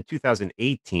might have been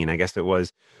 2018, I guess it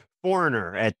was,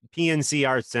 Foreigner at PNC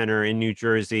Arts Center in New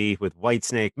Jersey with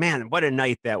Whitesnake. Man, what a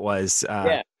night that was.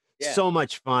 Yeah. So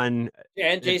much fun.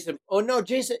 And Jason. Oh no,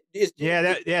 Jason is.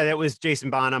 That was Jason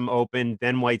Bonham open,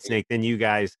 then Whitesnake, then you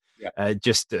guys. Yeah.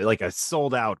 Just like a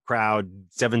sold out crowd,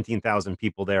 17,000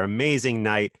 people there. Amazing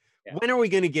night. Yeah. When are we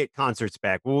going to get concerts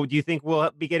back? Well, do you think we'll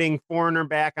be getting Foreigner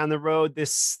back on the road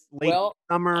this late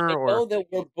summer? I know that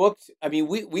we're booked. I mean,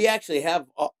 we actually have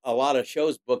a lot of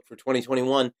shows booked for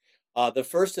 2021. The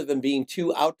first of them being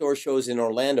 2 outdoor shows in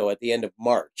Orlando at the end of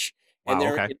March. And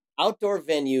they're in outdoor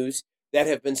venues that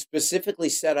have been specifically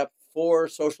set up for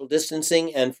social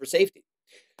distancing and for safety.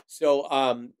 So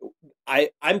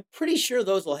I'm pretty sure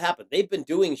those will happen. They've been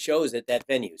doing shows at that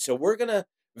venue. So we're going to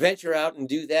venture out and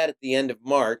do that at the end of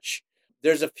March.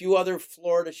 There's a few other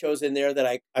Florida shows in there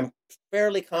that I'm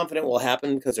fairly confident will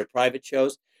happen because they're private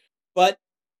shows. But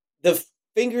the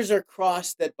fingers are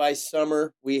crossed that by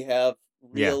summer we have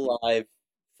real live,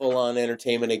 full-on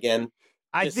entertainment again.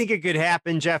 I think it could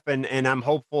happen, Jeff, and I'm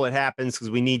hopeful it happens because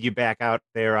we need you back out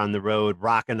there on the road,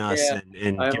 rocking us and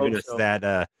giving us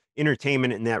that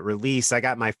entertainment and that release. I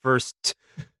got my first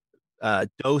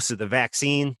dose of the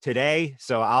vaccine today,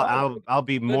 so I'll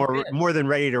be more than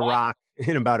ready to rock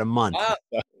in about a month. Wow.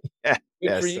 So,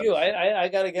 Good for you. I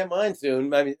got to get mine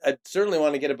soon. I mean, I certainly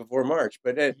want to get it before March,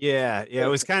 but it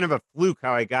was kind of a fluke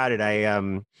how I got it.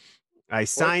 I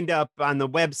signed up on the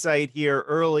website here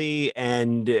early,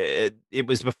 and it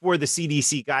was before the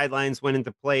CDC guidelines went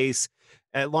into place.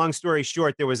 Long story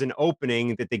short, there was an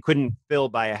opening that they couldn't fill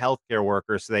by a healthcare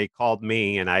worker, so they called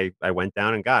me, and I went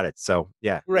down and got it. So,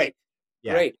 yeah. Great.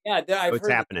 I've heard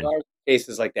happening. There are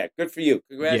cases like that. Good for you.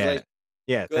 Congratulations.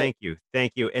 Yeah. Thank you.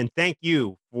 And thank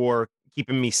you for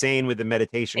keeping me sane with the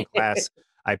meditation class.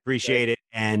 I appreciate it.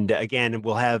 And again,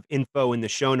 we'll have info in the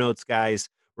show notes, guys,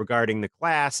 regarding the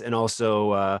class, and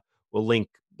also we'll link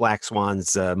Black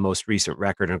Swan's most recent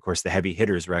record, and of course the Heavy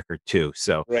Hitters record too.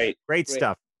 So great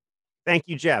stuff. Thank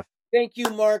you, Jeff. Thank you,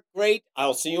 Mark. Great.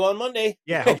 I'll see you on Monday.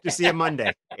 Yeah, hope to see you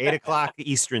Monday, 8:00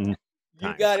 Eastern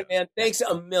time. You got it, man. Thanks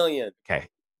a million. Okay.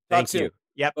 Thank you.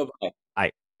 Yep. Bye-bye.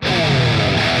 Bye.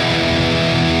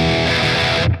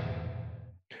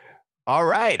 All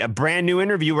right, a brand new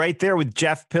interview right there with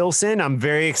Jeff Pilson. I'm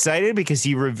very excited because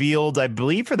he revealed, I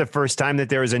believe for the first time, that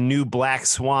there is a new Black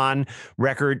Swan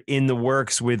record in the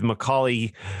works with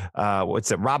Macaulay. Robin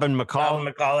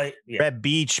McCauley. Yeah. Red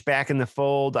Beach back in the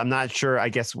fold. I'm not sure. I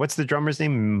guess, what's the drummer's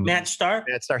name? Matt Starr.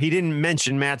 He didn't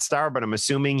mention Matt Starr, but I'm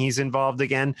assuming he's involved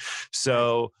again.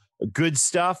 So good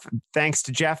stuff. Thanks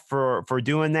to Jeff for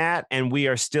doing that. And we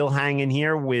are still hanging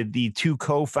here with the 2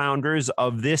 co-founders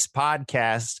of this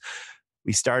podcast.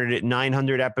 We started it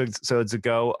 900 episodes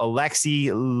ago. Alexi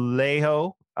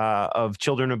Leho of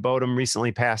Children of Bodom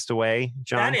recently passed away.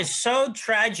 John? That is so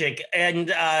tragic.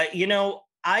 And,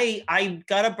 I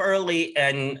got up early,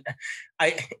 and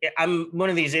I'm one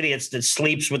of these idiots that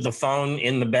sleeps with the phone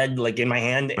in the bed, like in my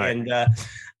hand. Right. And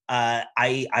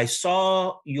I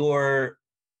saw your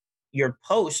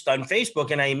post on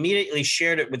Facebook, and I immediately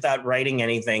shared it without writing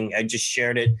anything. I just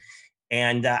shared it.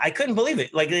 And I couldn't believe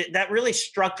it. Like, that really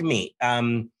struck me.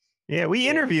 We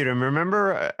interviewed him.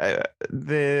 Remember,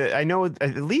 I know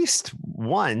at least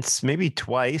once, maybe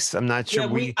twice. I'm not sure.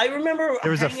 I remember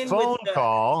there was a phone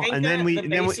call, and then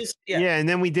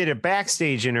we did a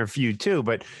backstage interview too.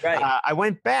 But I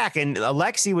went back, and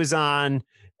Alexi was on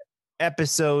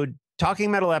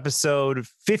Talking Metal episode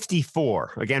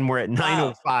 54. Again, we're at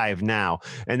 905 now,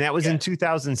 and that was in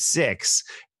 2006.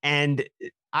 And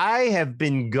I have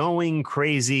been going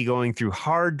crazy, going through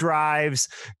hard drives,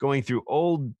 going through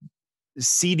old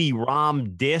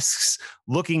CD-ROM discs,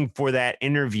 looking for that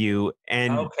interview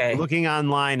and looking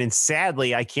online. And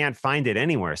sadly, I can't find it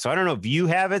anywhere. So I don't know if you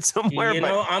have it somewhere.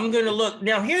 I'm going to look.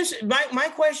 Now, here's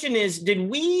my question is, did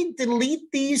we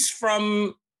delete these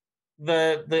from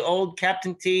the old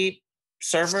Captain T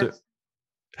server?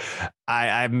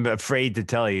 I'm afraid to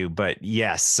tell you, but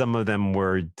yes, some of them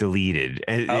were deleted.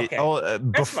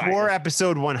 Before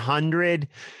episode 100,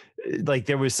 like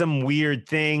there was some weird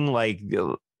thing. Like,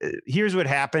 here's what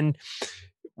happened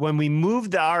when we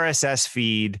moved the RSS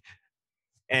feed,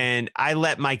 and I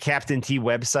let my Captain T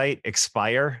website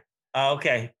expire.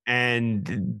 Okay.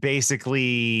 And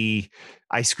basically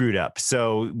I screwed up.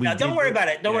 So don't worry about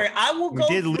it. Don't worry. I will go.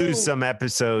 We did lose some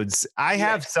episodes. I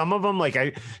have some of them. Like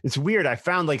it's weird. I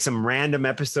found like some random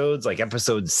episodes, like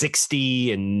episode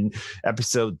 60 and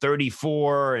episode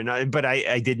 34. But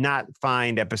I did not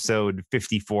find episode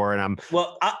 54. And I'm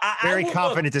very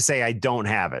confident to say I don't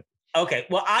have it. Okay.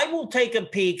 Well, I will take a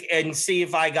peek and see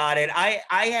if I got it. I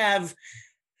have,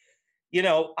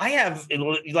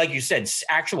 like you said,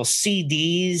 actual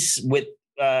CDs with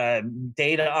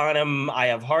data on them. I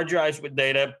have hard drives with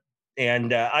data,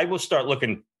 and I will start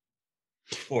looking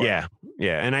for it.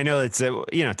 Yeah. And I know it's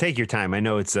take your time. I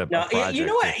know it's a project. You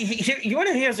know what? You want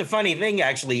to hear a funny thing?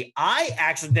 Actually, I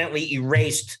accidentally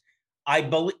erased. I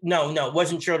believe it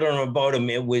wasn't Children of Bodom.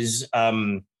 It was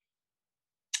the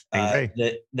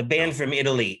band from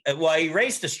Italy. Well, I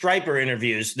erased the Striper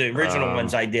interviews, the original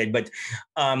ones I did, but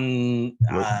Lacuna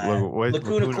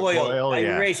Coil. I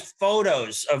erased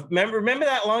photos of. Remember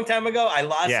that a long time ago? I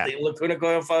lost the Lacuna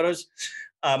Coil photos,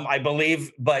 I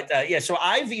believe. But so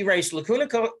I've erased Lacuna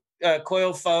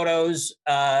Coil photos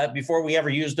before we ever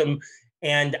used them,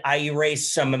 and I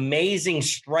erased some amazing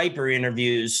Striper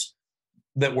interviews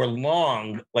that were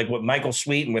long, like with Michael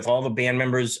Sweet and with all the band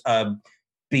members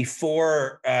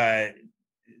before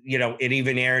it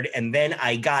even aired. And then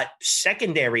I got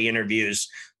secondary interviews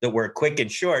that were quick and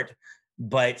short.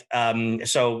 But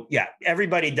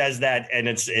everybody does that, and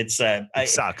it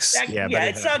sucks.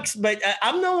 It sucks. But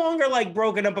I'm no longer like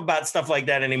broken up about stuff like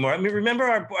that anymore. I mean, remember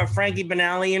our Frankie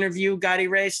Banali interview got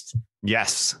erased?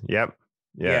 Yes. Yep.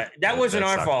 Yeah, that wasn't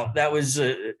our fault. That was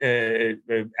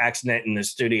an accident in the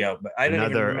studio. But I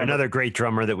don't another great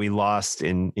drummer that we lost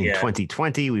in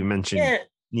 2020. We mentioned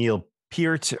Neil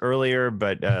Peart earlier,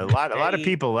 but a lot of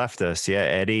people left us. Yeah,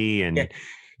 Eddie and. Yeah.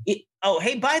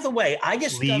 Hey, by the way, I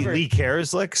discovered Lee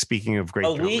Kerslake. Speaking of great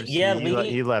drummers, Lee,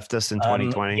 he left us in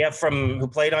 2020. He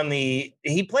played on the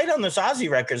Ozzy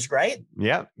records, right?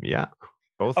 Yeah.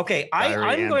 Both. Okay,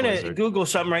 I'm going to Google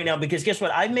something right now, because guess what?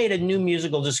 I made a new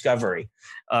musical discovery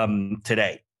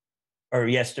today or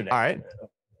yesterday. All right.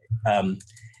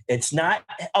 It's not.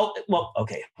 Oh, well,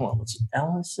 okay. Hold on. It's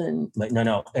Ellison. But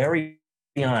no.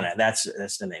 Ariana. That's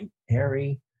the name.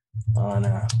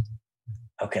 Ariana.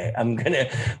 Okay,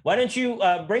 why don't you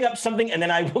bring up something, and then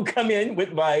I will come in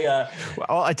with my.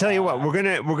 Well, I tell you what,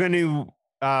 we're gonna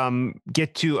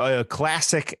get to a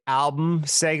classic album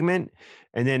segment,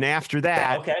 and then after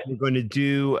that, we're going to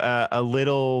do a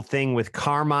little thing with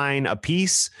Carmine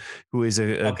Appice, who is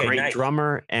a great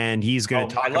drummer, and he's going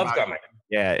to talk. I love Carmine.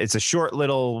 Yeah, it's a short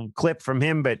little clip from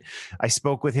him, but I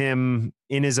spoke with him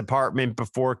in his apartment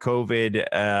before COVID,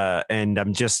 and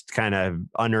I'm just kind of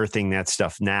unearthing that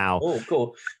stuff now. Oh,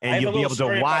 cool. And you'll be able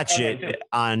to watch it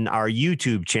on our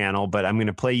YouTube channel, but I'm going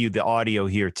to play you the audio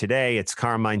here today. It's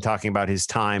Carmine talking about his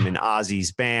time in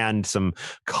Ozzy's band, some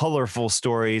colorful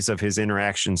stories of his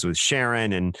interactions with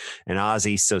Sharon and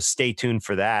Ozzy, so stay tuned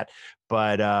for that.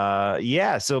 But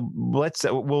so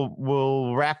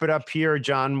we'll wrap it up here,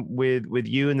 John, with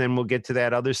you, and then we'll get to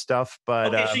that other stuff.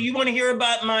 But so you want to hear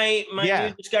about my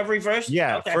new discovery first?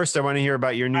 Yeah, okay. First I want to hear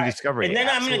about your new discovery, and then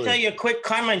I'm going to tell you a quick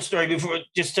Carmine story before,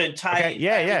 just to tie.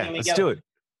 Okay. Let's do it.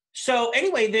 So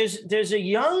anyway, there's a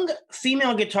young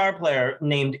female guitar player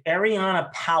named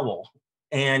Ariana Powell,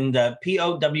 and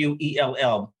Powell.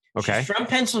 Okay, she's from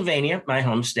Pennsylvania, my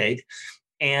home state.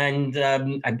 And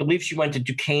I believe she went to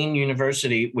Duquesne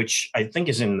University, which I think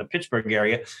is in the Pittsburgh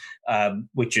area,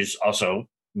 which is also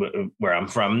where I'm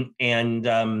from.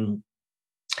 And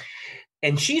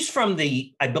she's from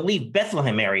I believe,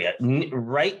 Bethlehem area,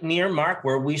 right near Mark,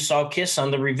 where we saw Kyuss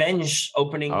on the Revenge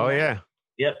opening. Oh, yeah.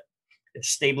 Yep. At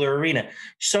Stabler Arena.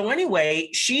 So anyway,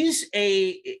 she's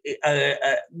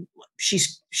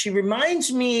she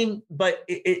reminds me, but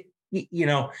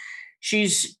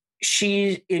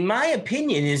she, in my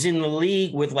opinion, is in the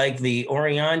league with like the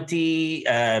Orianti,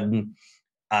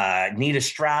 Nita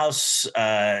Strauss,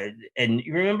 and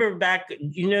you remember back,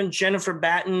 Jennifer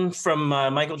Batten from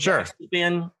Michael Jackson's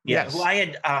band, who I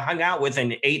had hung out with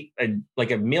and ate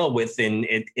like a meal with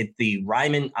at the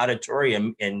Ryman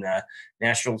Auditorium in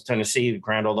Nashville, Tennessee, the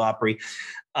Grand Ole Opry,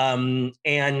 but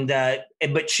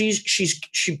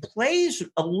she plays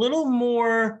a little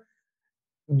more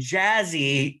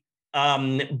jazzy.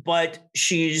 But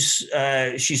she's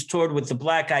toured with the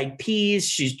Black Eyed Peas.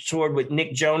 She's toured with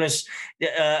Nick Jonas,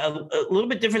 a little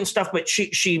bit different stuff. But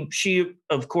she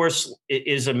of course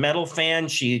is a metal fan.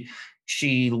 She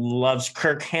loves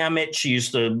Kirk Hammett. She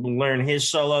used to learn his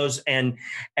solos, and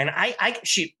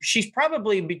she's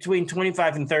probably between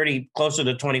 25 and 30, closer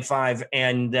to 25,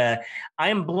 and I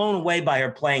am blown away by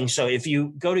her playing. So if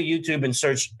you go to YouTube and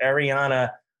search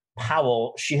Ariana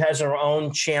Powell, she has her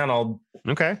own channel.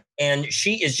 Okay. And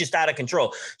she is just out of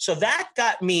control. So that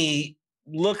got me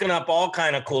looking up all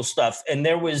kind of cool stuff. And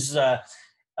there was a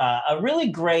really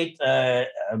great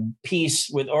piece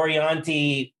with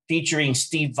Orianti featuring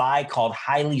Steve Vai called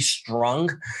Highly Strung.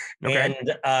 Okay.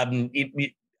 And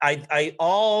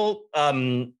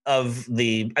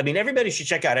everybody should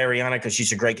check out Ariana, because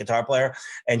she's a great guitar player,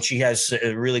 and she has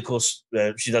a really cool,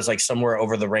 she does like Somewhere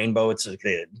Over the Rainbow. It's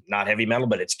not heavy metal,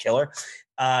 but it's killer.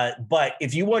 But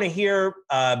if you want to hear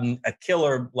a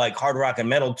killer like hard rock and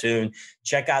metal tune,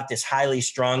 check out this Highly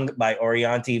Strung by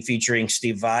Orianti featuring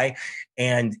Steve Vai.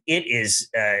 And it is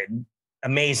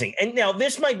amazing. And now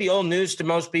this might be old news to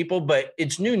most people, but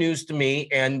it's new news to me.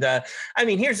 And I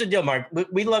mean, here's the deal, Mark.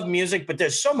 We love music, but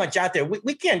there's so much out there.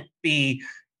 We can't be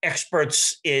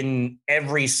experts in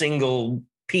every single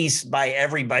piece by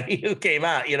everybody who came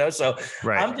out, so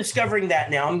right. I'm discovering that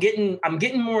now. I'm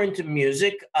getting more into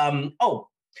music. I'm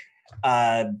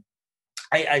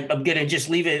gonna just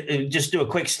leave it, just do a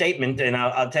quick statement, and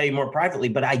I'll tell you more privately,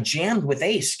 but I jammed with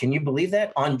Ace. Can you believe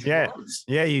that, on drums?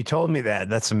 Yeah, you told me that.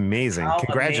 That's amazing. How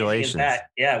Congratulations. amazing is that?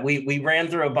 Yeah, we ran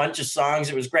through a bunch of songs.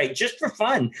 It was great, just for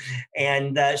fun.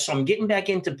 And so I'm getting back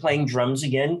into playing drums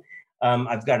again.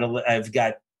 I've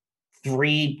got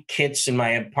 3 kits in my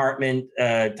apartment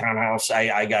townhouse.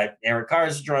 I got Eric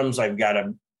Carr's drums. I've got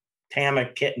a Tama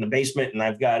kit in the basement, and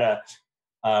I've got a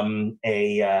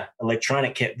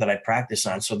electronic kit that I practice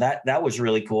on. So that was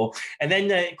really cool. And then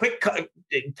the quick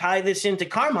tie this into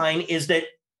Carmine is that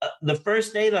the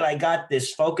first day that I got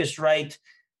this Focusrite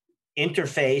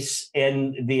interface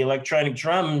and the electronic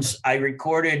drums, I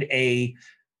recorded a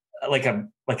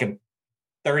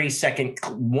 30-second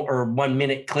or 1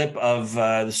 minute clip of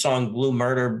the song Blue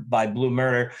Murder by Blue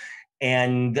Murder.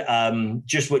 And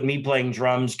just with me playing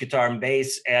drums, guitar, and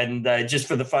bass. And just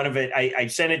for the fun of it, I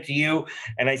sent it to you,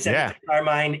 and I sent it to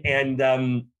Carmine. And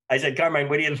I said, Carmine,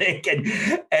 what do you think?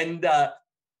 And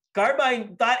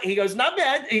Carmine thought, he goes, not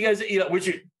bad. He goes,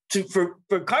 for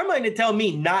Carmine to tell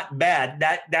me not bad,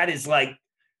 that is like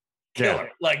killer. Yeah.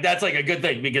 Like, that's like a good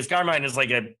thing, because Carmine is like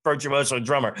a virtuoso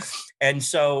drummer. And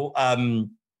so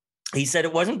he said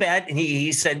it wasn't bad. And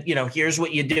he said, here's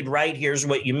what you did right. Here's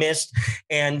what you missed.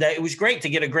 And it was great to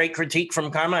get a great critique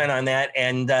from Carmine on that.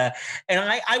 And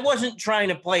I wasn't trying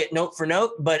to play it note for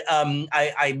note, but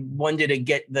I wanted to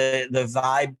get the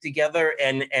vibe together.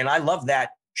 And I love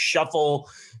that shuffle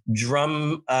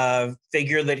drum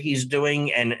figure that he's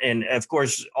doing. And of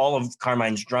course, all of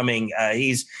Carmine's drumming,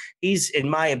 he's in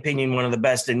my opinion, one of the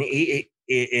best. And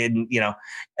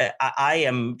I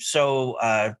am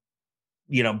so,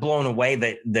 blown away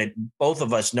that both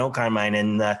of us know Carmine,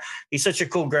 and he's such a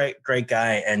cool, great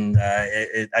guy. And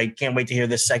I can't wait to hear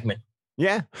this segment.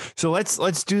 Yeah. So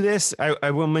let's do this.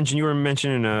 I will mention, you were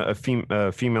mentioning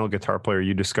a female guitar player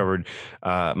you discovered.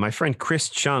 My friend Chris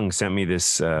Chung sent me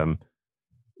this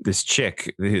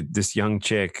young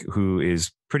chick who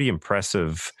is pretty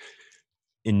impressive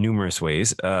in numerous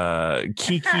ways.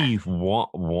 Kiki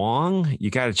Wong.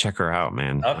 You got to check her out,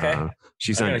 man. Okay.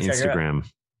 She's on Instagram.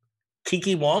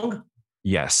 Kiki Wong?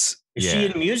 Yes. Is she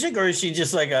in music, or is she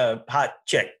just like a hot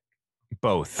chick?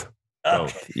 Both. Okay.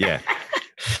 Both. Yeah.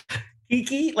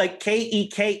 Kiki, like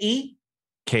Keke?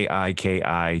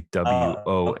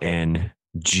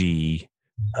 KIKIWONG.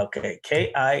 Okay.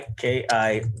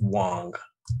 Kiki Wong.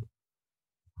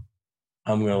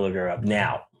 I'm going to look her up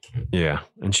now. Yeah.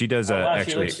 And she does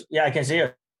actually. I can see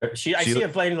her. I see her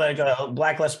playing like a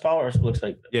Black Les Paul, or it looks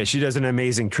like. Yeah, she does an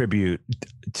amazing tribute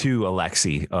to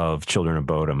Alexi of Children of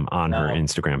Bodom on her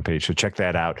Instagram page. So check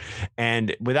that out.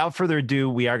 And without further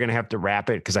ado, we are going to have to wrap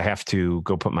it because I have to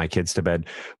go put my kids to bed.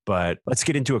 But let's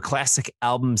get into a classic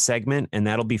album segment, and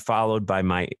that'll be followed by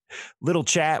my little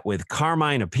chat with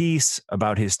Carmine Appice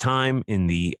about his time in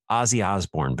the Ozzy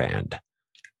Osbourne band.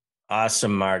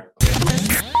 Awesome, Mark.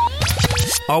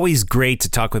 Always great to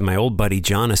talk with my old buddy,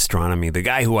 John Ostronomy, the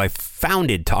guy who I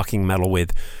founded Talking Metal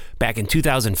with back in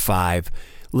 2005.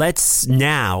 Let's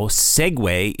now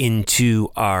segue into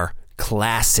our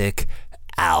classic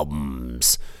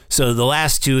albums. So the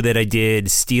last two that I did,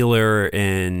 Steeler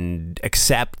and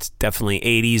Accept, definitely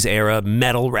 80s era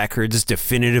metal records,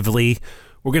 definitively.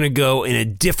 We're going to go in a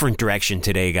different direction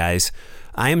today, guys.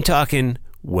 I am talking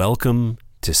Welcome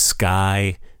to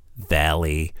Sky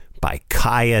Valley by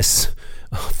Kyuss.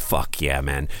 Oh, fuck yeah,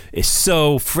 man. It's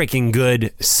so freaking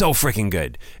good. So freaking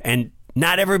good. And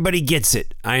not everybody gets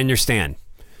it. I understand.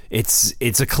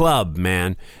 It's a club,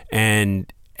 man.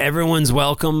 And everyone's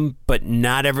welcome, but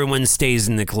not everyone stays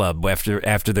in the club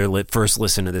after their first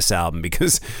listen to this album.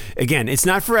 Because, again, it's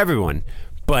not for everyone,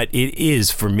 but it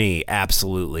is for me,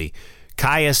 absolutely.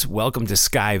 Kyuss, Welcome to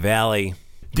Sky Valley.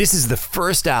 This is the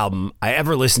first album I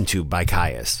ever listened to by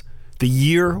Kyuss. The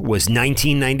year was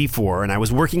 1994, and I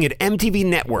was working at MTV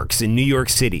Networks in New York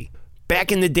City.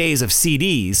 Back in the days of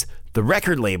CDs, the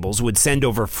record labels would send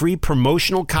over free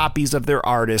promotional copies of their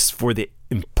artists for the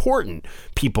important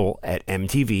people at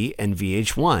MTV and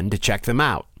VH1 to check them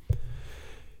out.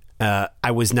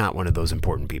 I was not one of those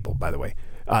important people, by the way.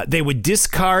 They would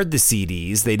discard the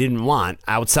CDs they didn't want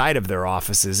outside of their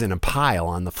offices in a pile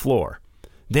on the floor.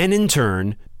 Then in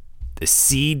turn, the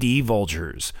CD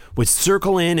vultures would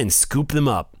circle in and scoop them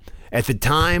up. At the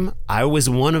time, I was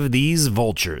one of these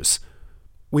vultures.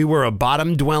 We were a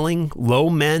bottom-dwelling, low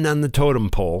men on the totem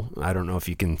pole. I don't know if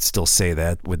you can still say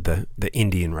that with the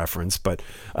Indian reference, but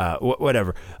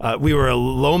whatever. We were a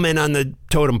low men on the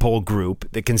totem pole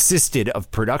group that consisted of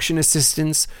production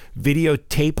assistants,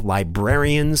 videotape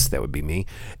librarians, that would be me,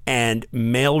 and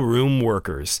mailroom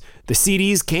workers. The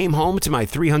CDs came home to my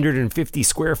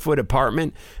 350-square-foot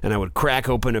apartment, and I would crack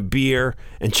open a beer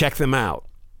and check them out.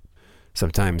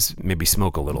 Sometimes maybe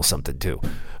smoke a little something, too.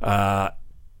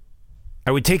 I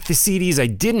would take the CDs I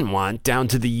didn't want down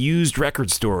to the used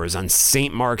record stores on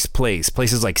St. Mark's Place,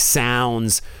 places like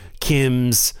Sounds,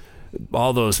 Kim's,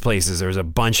 all those places. There's a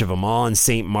bunch of them, all in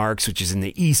St. Mark's, which is in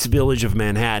the East Village of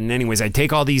Manhattan. Anyways, I'd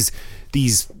take all these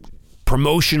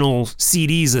promotional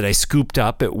CDs that I scooped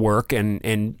up at work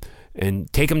and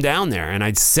take them down there, and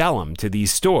I'd sell them to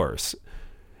these stores.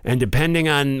 And depending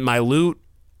on my loot,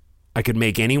 I could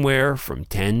make anywhere from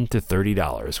 $10 to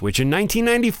 $30, which in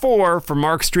 1994 for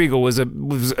Mark Striegel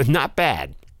was not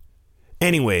bad.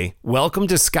 Anyway, Welcome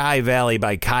to Sky Valley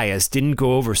by Kyuss didn't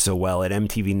go over so well at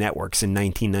MTV Networks in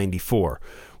 1994,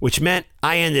 which meant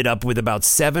I ended up with about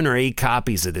 7 or 8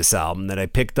 copies of this album that I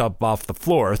picked up off the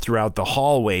floor throughout the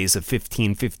hallways of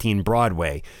 1515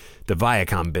 Broadway, the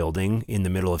Viacom building in the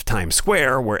middle of Times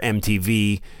Square where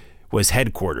MTV was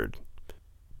headquartered.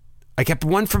 I kept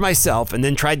one for myself and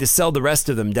then tried to sell the rest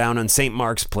of them down on St.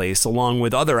 Mark's Place along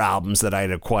with other albums that I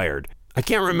had acquired. I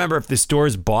can't remember if the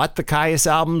stores bought the Kyuss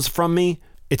albums from me.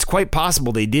 It's quite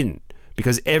possible they didn't,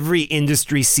 because every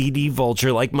industry CD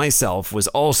vulture like myself was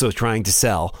also trying to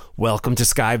sell Welcome to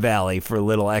Sky Valley for a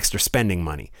little extra spending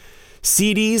money.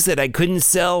 CDs that I couldn't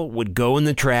sell would go in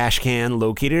the trash can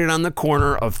located on the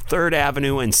corner of 3rd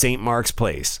Avenue and St. Mark's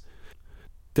Place.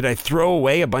 Did I throw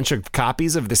away a bunch of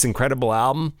copies of this incredible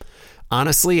album?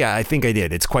 Honestly, I think I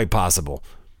did. It's quite possible.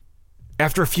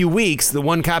 After a few weeks, the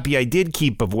one copy I did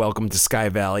keep of Welcome to Sky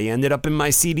Valley ended up in my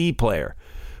CD player.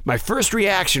 My first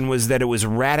reaction was that it was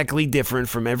radically different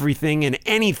from everything and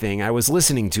anything I was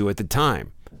listening to at the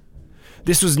time.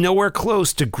 This was nowhere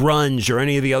close to grunge or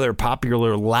any of the other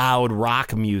popular loud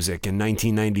rock music in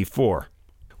 1994.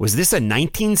 Was this a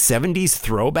 1970s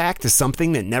throwback to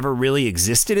something that never really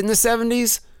existed in the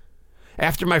 70s?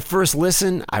 After my first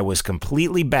listen, I was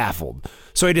completely baffled,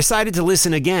 so I decided to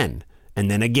listen again,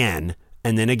 and then again,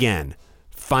 and then again.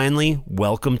 Finally,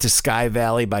 Welcome to Sky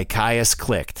Valley by Kyuss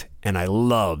clicked, and I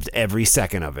loved every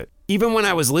second of it. Even when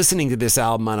I was listening to this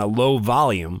album on a low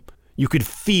volume, you could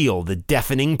feel the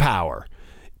deafening power.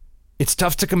 It's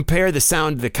tough to compare the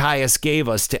sound that Kyuss gave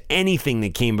us to anything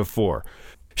that came before.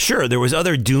 Sure, there was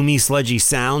other doomy, sludgy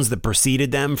sounds that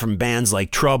preceded them from bands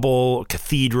like Trouble,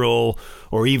 Cathedral,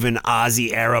 or even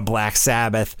Ozzy-era Black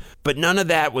Sabbath, but none of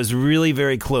that was really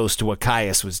very close to what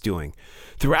Kyuss was doing.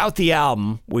 Throughout the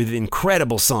album, with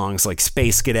incredible songs like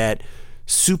Space Cadet,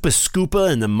 Supa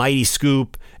Scoopa and the Mighty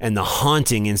Scoop, and the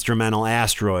haunting instrumental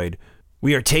Asteroid,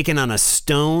 we are taken on a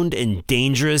stoned and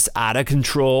dangerous,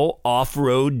 out-of-control,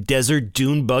 off-road desert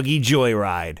dune buggy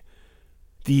joyride.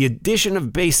 The addition of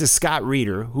bassist Scott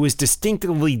Reeder, who is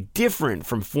distinctively different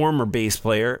from former bass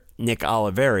player Nick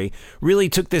Oliveri, really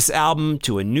took this album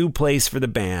to a new place for the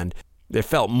band that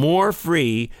felt more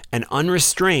free and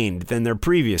unrestrained than their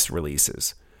previous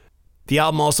releases. The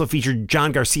album also featured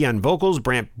John Garcia on vocals,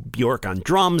 Brant Bjork on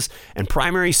drums, and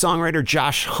primary songwriter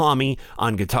Josh Homme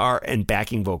on guitar and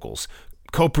backing vocals.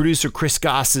 Co-producer Chris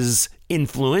Goss's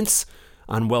influence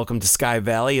on Welcome to Sky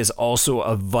Valley is also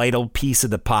a vital piece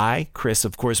of the pie. Chris,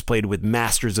 of course, played with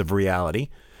Masters of Reality.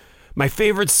 My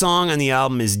favorite song on the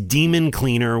album is Demon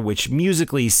Cleaner, which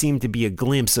musically seemed to be a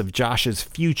glimpse of Josh's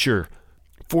future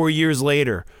 4 years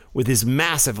later with his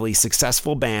massively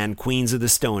successful band, Queens of the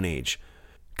Stone Age.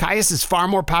 Kyuss is far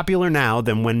more popular now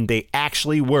than when they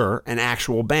actually were an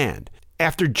actual band.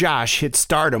 After Josh hit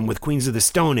stardom with Queens of the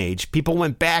Stone Age, people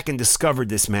went back and discovered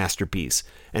this masterpiece,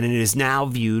 and it is now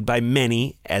viewed by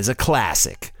many as a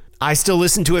classic. I still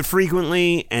listen to it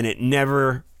frequently, and it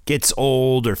never gets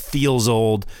old or feels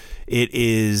old. It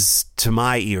is, to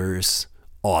my ears,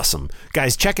 awesome.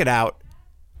 Guys, check it out.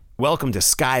 Welcome to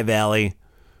Sky Valley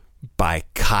by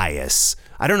Kyuss.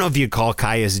 I don't know if you'd call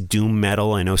Kyuss doom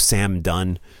metal. I know Sam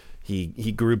Dunn,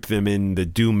 he grouped them in the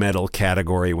doom metal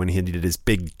category when he did his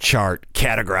big chart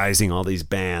categorizing all these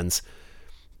bands.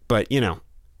 But, you know,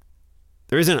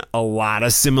 there isn't a lot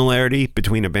of similarity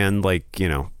between a band like, you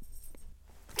know,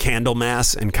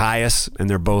 Candlemass and Kyuss, and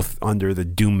they're both under the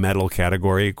doom metal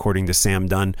category, according to Sam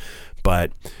Dunn.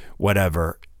 But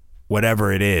whatever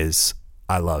it is,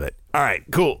 I love it. All right,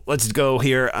 cool. Let's go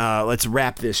here. Let's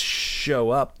wrap this show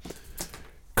up.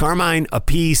 Carmine,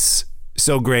 Appice,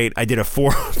 so great. I did a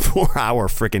 4-hour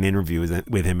freaking interview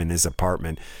with him in his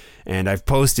apartment, and I've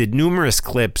posted numerous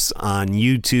clips on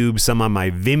YouTube, some on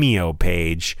my Vimeo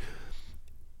page,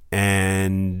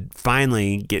 and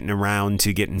finally getting around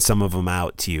to getting some of them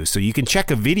out to you. So you can check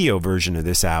a video version of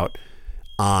this out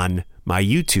on my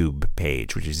YouTube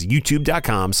page, which is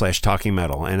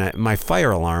youtube.com/talkingmetal. And my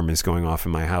fire alarm is going off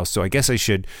in my house, so I guess I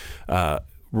should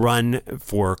run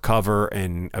for cover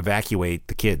and evacuate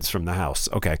the kids from the house.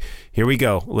 Okay, here we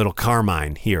go. A little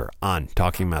Carmine here on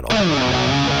Talking Metal.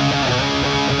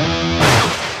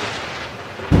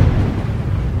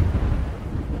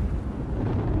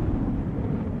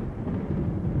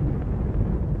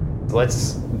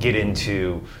 Let's get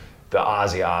into the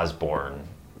Ozzy Osbourne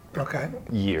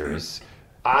years.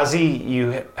 Ozzy,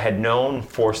 you had known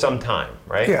for some time,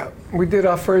 right? Yeah, we did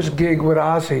our first gig with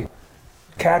Ozzy,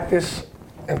 Cactus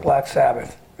and Black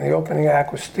Sabbath. And the opening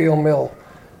act was Steel Mill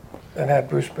and had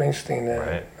Bruce Springsteen there.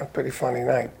 Right. A pretty funny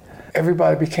night.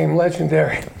 Everybody became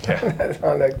legendary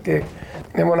on that gig.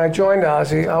 And when I joined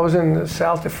Ozzy, I was in the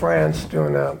south of France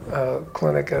doing a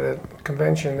clinic at a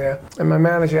convention there. And my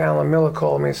manager, Alan Miller,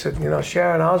 called me and said,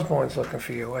 Sharon Osbourne's looking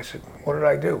for you. I said, what did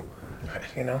I do?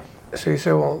 Right. So he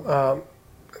said, well,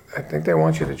 I think they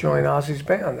want you to join Ozzy's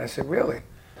band. I said, really?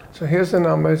 So here's the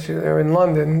numbers. They're in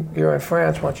London. You're in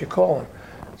France. Why don't you call them?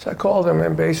 So I called them,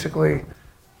 and basically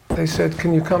they said,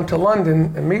 can you come to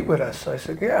London and meet with us? So I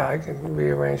said, yeah, I can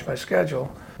rearrange my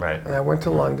schedule. Right. And I went to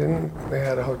London. They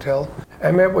had a hotel.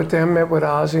 I met with them, met with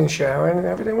Ozzy and Sharon, and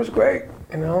everything was great.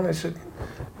 And they said,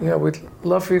 we'd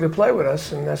love for you to play with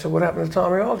us. And I said, what happened to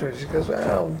Tommy Aldridge? He goes,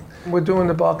 well, we're doing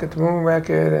the Bark at the Moon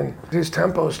record, and his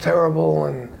tempo's terrible,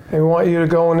 and we want you to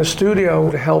go in the studio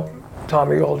to help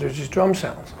Tommy Aldridge's drum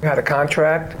sounds. I had a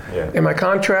contract. Yeah. In my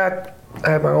contract,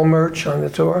 I had my own merch on the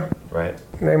tour. Right.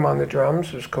 Name on the drums,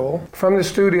 it was cool. From the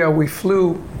studio, we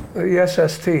flew the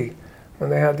SST when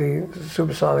they had the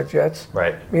supersonic jets.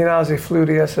 Right. Me and Ozzy flew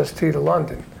the SST to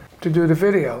London to do the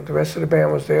video. The rest of the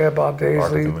band was there, Bob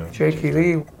Daisley, Jakey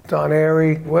Lee, Don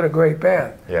Airy. What a great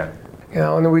band. Yeah.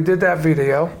 And then we did that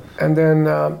video, and then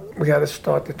we had to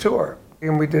start the tour.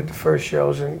 And we did the first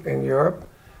shows in Europe.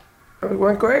 It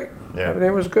went great. Yeah.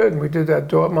 Everything was good. We did that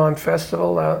Dortmund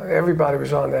festival. Everybody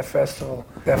was on that festival.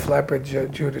 Def Leppard,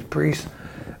 Judas Priest,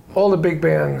 all the big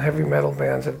band, heavy metal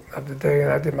bands of the day.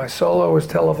 And I did my solo, was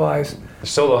televised. The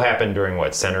solo happened during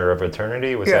what, Center of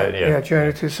Eternity? Yeah,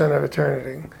 Journey to Center of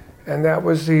Eternity. And that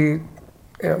was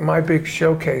my big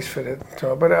showcase for the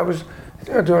tour. But I was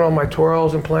doing all my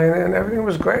twirls and playing it, and everything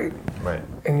was great. Right.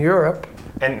 In Europe.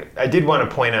 And I did want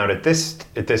to point out at this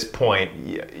point,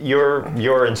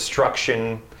 your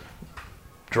instruction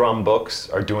drum books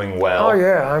are doing well. Oh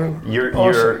yeah, I'm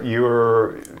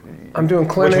doing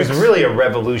clinics, which was really a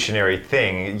revolutionary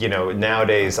thing.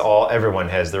 Nowadays everyone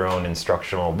has their own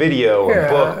instructional video or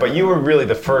book, but you were really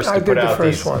the first to put out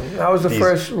these. I did the first one. I was the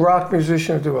first rock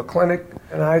musician to do a clinic,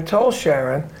 and I told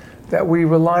Sharon that we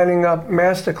were lining up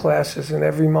master classes in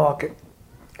every market,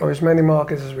 or as many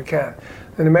markets as we can.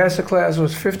 And the master class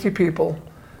was 50 people,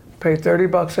 paid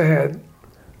 $30 a head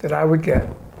that I would get.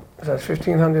 So that's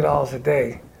 $1,500 a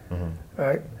day,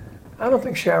 right? I don't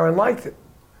think Sharon liked it,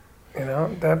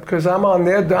 because I'm on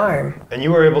their dime. And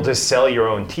you were able to sell your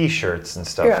own T-shirts and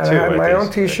stuff too. Yeah, I had my own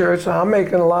T-shirts. I'm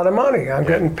making a lot of money. I'm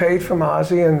getting paid from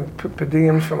Ozzy and per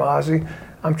diems from Ozzy.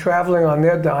 I'm traveling on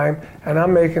their dime, and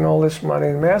I'm making all this money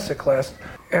in master class.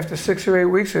 After 6 or 8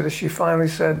 weeks of this, she finally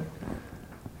said,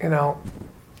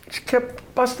 she kept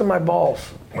busting my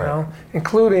balls,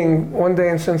 including one day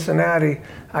in Cincinnati,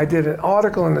 I did an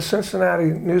article in the Cincinnati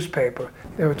newspaper.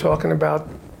 They were talking about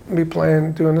me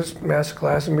doing this master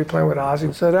class and me playing with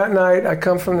Ozzy. So that night, I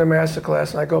come from the master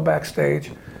class and I go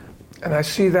backstage and I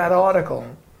see that article,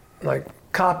 like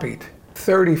copied,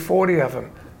 30, 40 of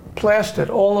them, plastered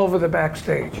all over the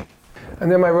backstage. And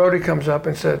then my roadie comes up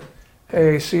and said,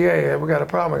 hey, CA, we got a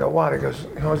problem. I go, what? He goes,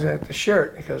 the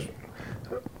shirt. He goes,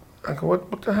 I go,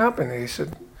 what happened? He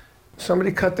said,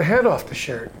 somebody cut the head off the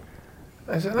shirt.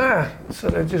 I said, So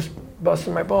they're just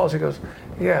busting my balls. He goes,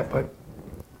 yeah, but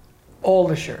all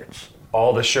the shirts.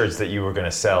 All the shirts that you were going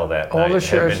to sell that night. All the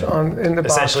shirts in the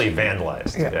box. Essentially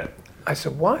vandalized. Yeah. I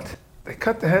said, what? They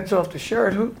cut the heads off the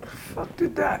shirt? Who the fuck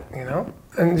did that,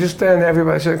 And just then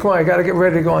everybody said, come on, I got to get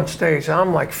ready to go on stage.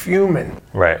 I'm like fuming.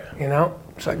 Right.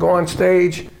 So I go on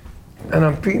stage and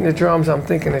I'm beating the drums. I'm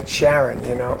thinking it's Sharon,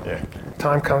 Yeah.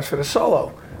 Time comes for the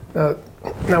solo.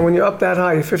 Now when you're up that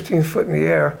high, you're 15 foot in the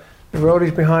air, the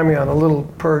roadie's behind me on a little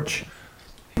perch.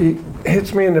 He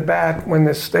hits me in the back when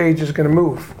the stage is going to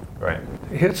move. Right.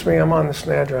 He hits me, I'm on the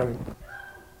snare drum.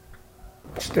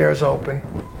 Stairs open.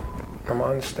 I'm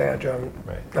on the snare drum.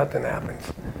 Right. Nothing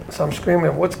happens. So I'm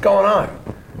screaming, what's going on?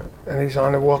 And he's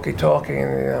on the walkie-talkie,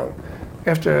 and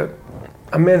after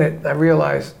a minute, I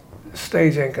realized the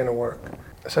stage ain't gonna work.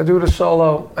 So I do the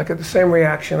solo, I get the same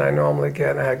reaction I normally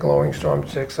get, and I had glowing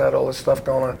drumsticks, I had all this stuff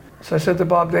going on. So I said to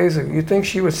Bob Daisy, you think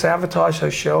she would sabotage her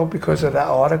show because of that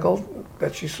article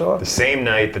that she saw? The same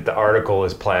night that the article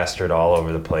is plastered all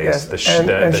over the place, Yes, the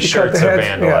and she cut shirts the are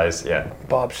heads, vandalized, yeah.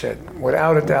 Bob said,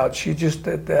 without a doubt, she just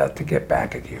did that to get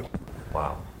back at you.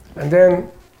 Wow. And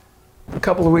then a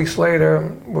couple of weeks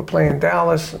later, we're playing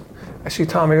Dallas. I see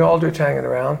Tommy Aldridge hanging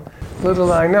around. Little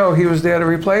did I know, he was there to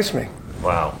replace me.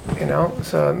 Wow.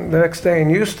 So the next day in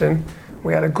Houston,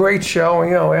 we had a great show.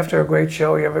 And, after a great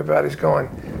show, everybody's going,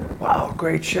 wow,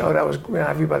 great show. That was,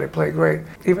 everybody played great.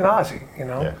 Even Ozzy,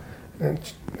 Yeah. And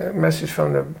a message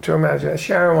from the tour manager,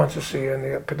 Sharon wants to see you in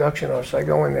the production office. I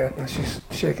go in there, and she's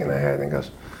shaking her head and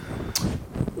goes,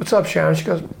 what's up, Sharon? She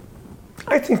goes,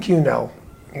 I think you know,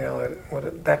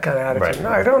 that kind of attitude. Right. No,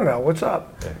 I don't know. What's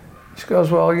up? Yeah. She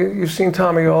goes, well, you've seen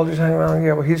Tommy Aldridge hanging around?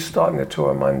 Yeah, well, he's starting the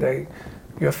tour Monday.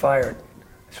 You're fired.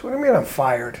 I said, what do you mean I'm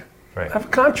fired? Right. I have a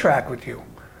contract with you.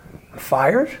 I'm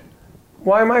fired?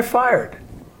 Why am I fired?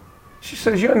 She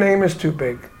says, your name is too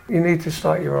big. You need to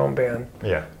start your own band.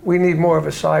 Yeah. We need more of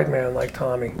a sideman like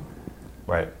Tommy.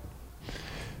 Right.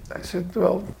 I said,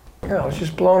 well, I was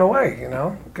just blown away,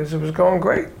 because it was going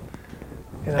great.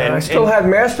 And I still had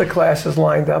master classes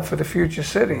lined up for the future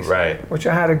cities, right, which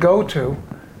I had to go to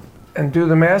and do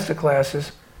the master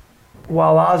classes.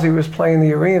 While Ozzy was playing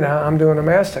the arena, I'm doing a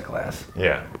master class.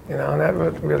 Yeah. And that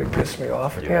really pissed me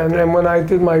off. Yeah, and then when I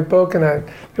did my book, and there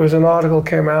was an article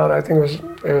came out, I think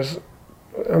it was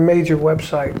a major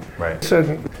website. Right. It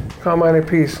said, Carmine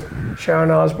Appice,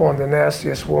 Sharon Osbourne, the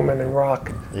nastiest woman in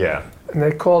rock. Yeah. And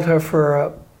they called her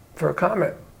for a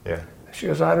comment. Yeah. She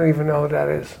goes, I don't even know who that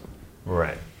is.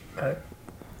 Right.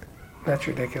 That's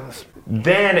ridiculous.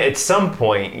 Then at some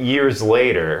point, years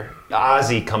later,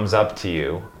 Ozzy comes up to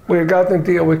you. We had gotten a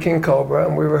deal with King Cobra,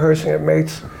 and we were rehearsing at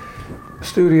Mates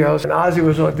Studios, and Ozzy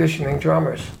was auditioning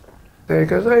drummers. He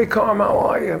goes, hey, Carmine, how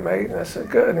are you, mate? And I said,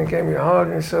 good. And he gave me a hug,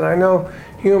 and he said, I know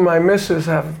you and my missus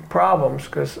have problems,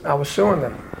 because I was suing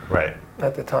them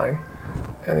at the time.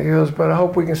 And he goes, but I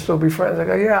hope we can still be friends. I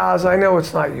go, yeah, Oz, I know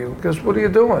it's not you. He goes, what are you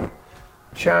doing?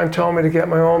 Sharon told me to get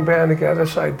my own band together,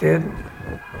 so I did.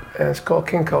 And it's called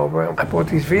King Cobra. I bought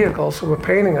these vehicles, so we're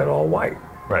painting it all white.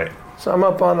 Right. So I'm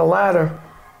up on the ladder.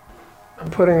 I'm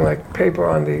putting paper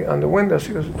on the window.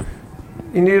 She goes,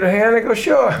 you need a hand? I go,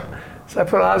 sure. So I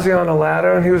put Ozzy on the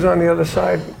ladder, and he was on the other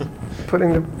side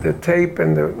putting the tape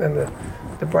and the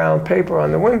brown paper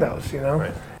on the windows,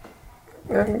 Right.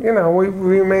 And, we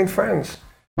remained friends.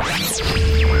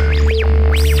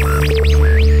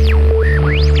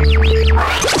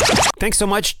 Thanks so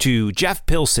much to Jeff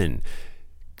Pilson,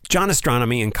 John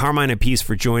Ostronomy, and Carmine Appice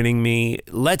for joining me.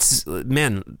 Let's, do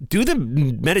the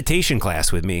meditation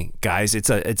class with me, guys. It's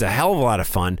a hell of a lot of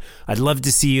fun. I'd love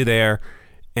to see you there.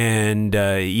 And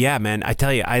I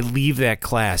tell you, I leave that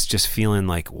class just feeling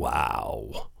like,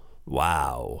 wow.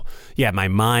 Yeah, my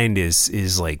mind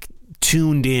is like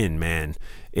tuned in, man,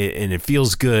 and it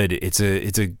feels good. It's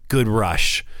a good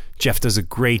rush. Jeff does a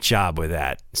great job with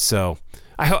that. So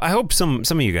I hope some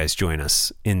of you guys join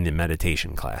us in the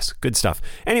meditation class. Good stuff.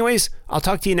 Anyways, I'll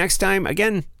talk to you next time.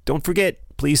 Again, don't forget,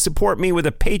 please support me with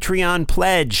a Patreon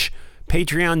pledge.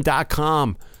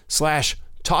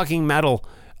 Patreon.com/talkingmetal.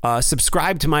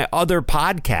 Subscribe to my other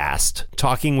podcast,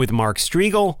 Talking with Mark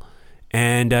Striegel,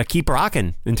 and keep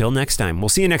rocking. Until next time. We'll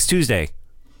see you next Tuesday.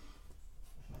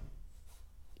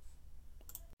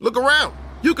 Look around.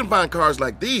 You can find cars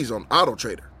like these on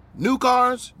AutoTrader. New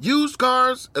cars, used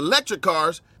cars, electric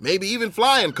cars, maybe even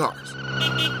flying cars.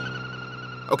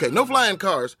 Okay, no flying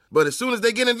cars, but as soon as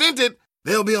they get invented,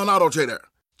 they'll be on AutoTrader.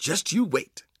 Just you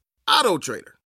wait. AutoTrader.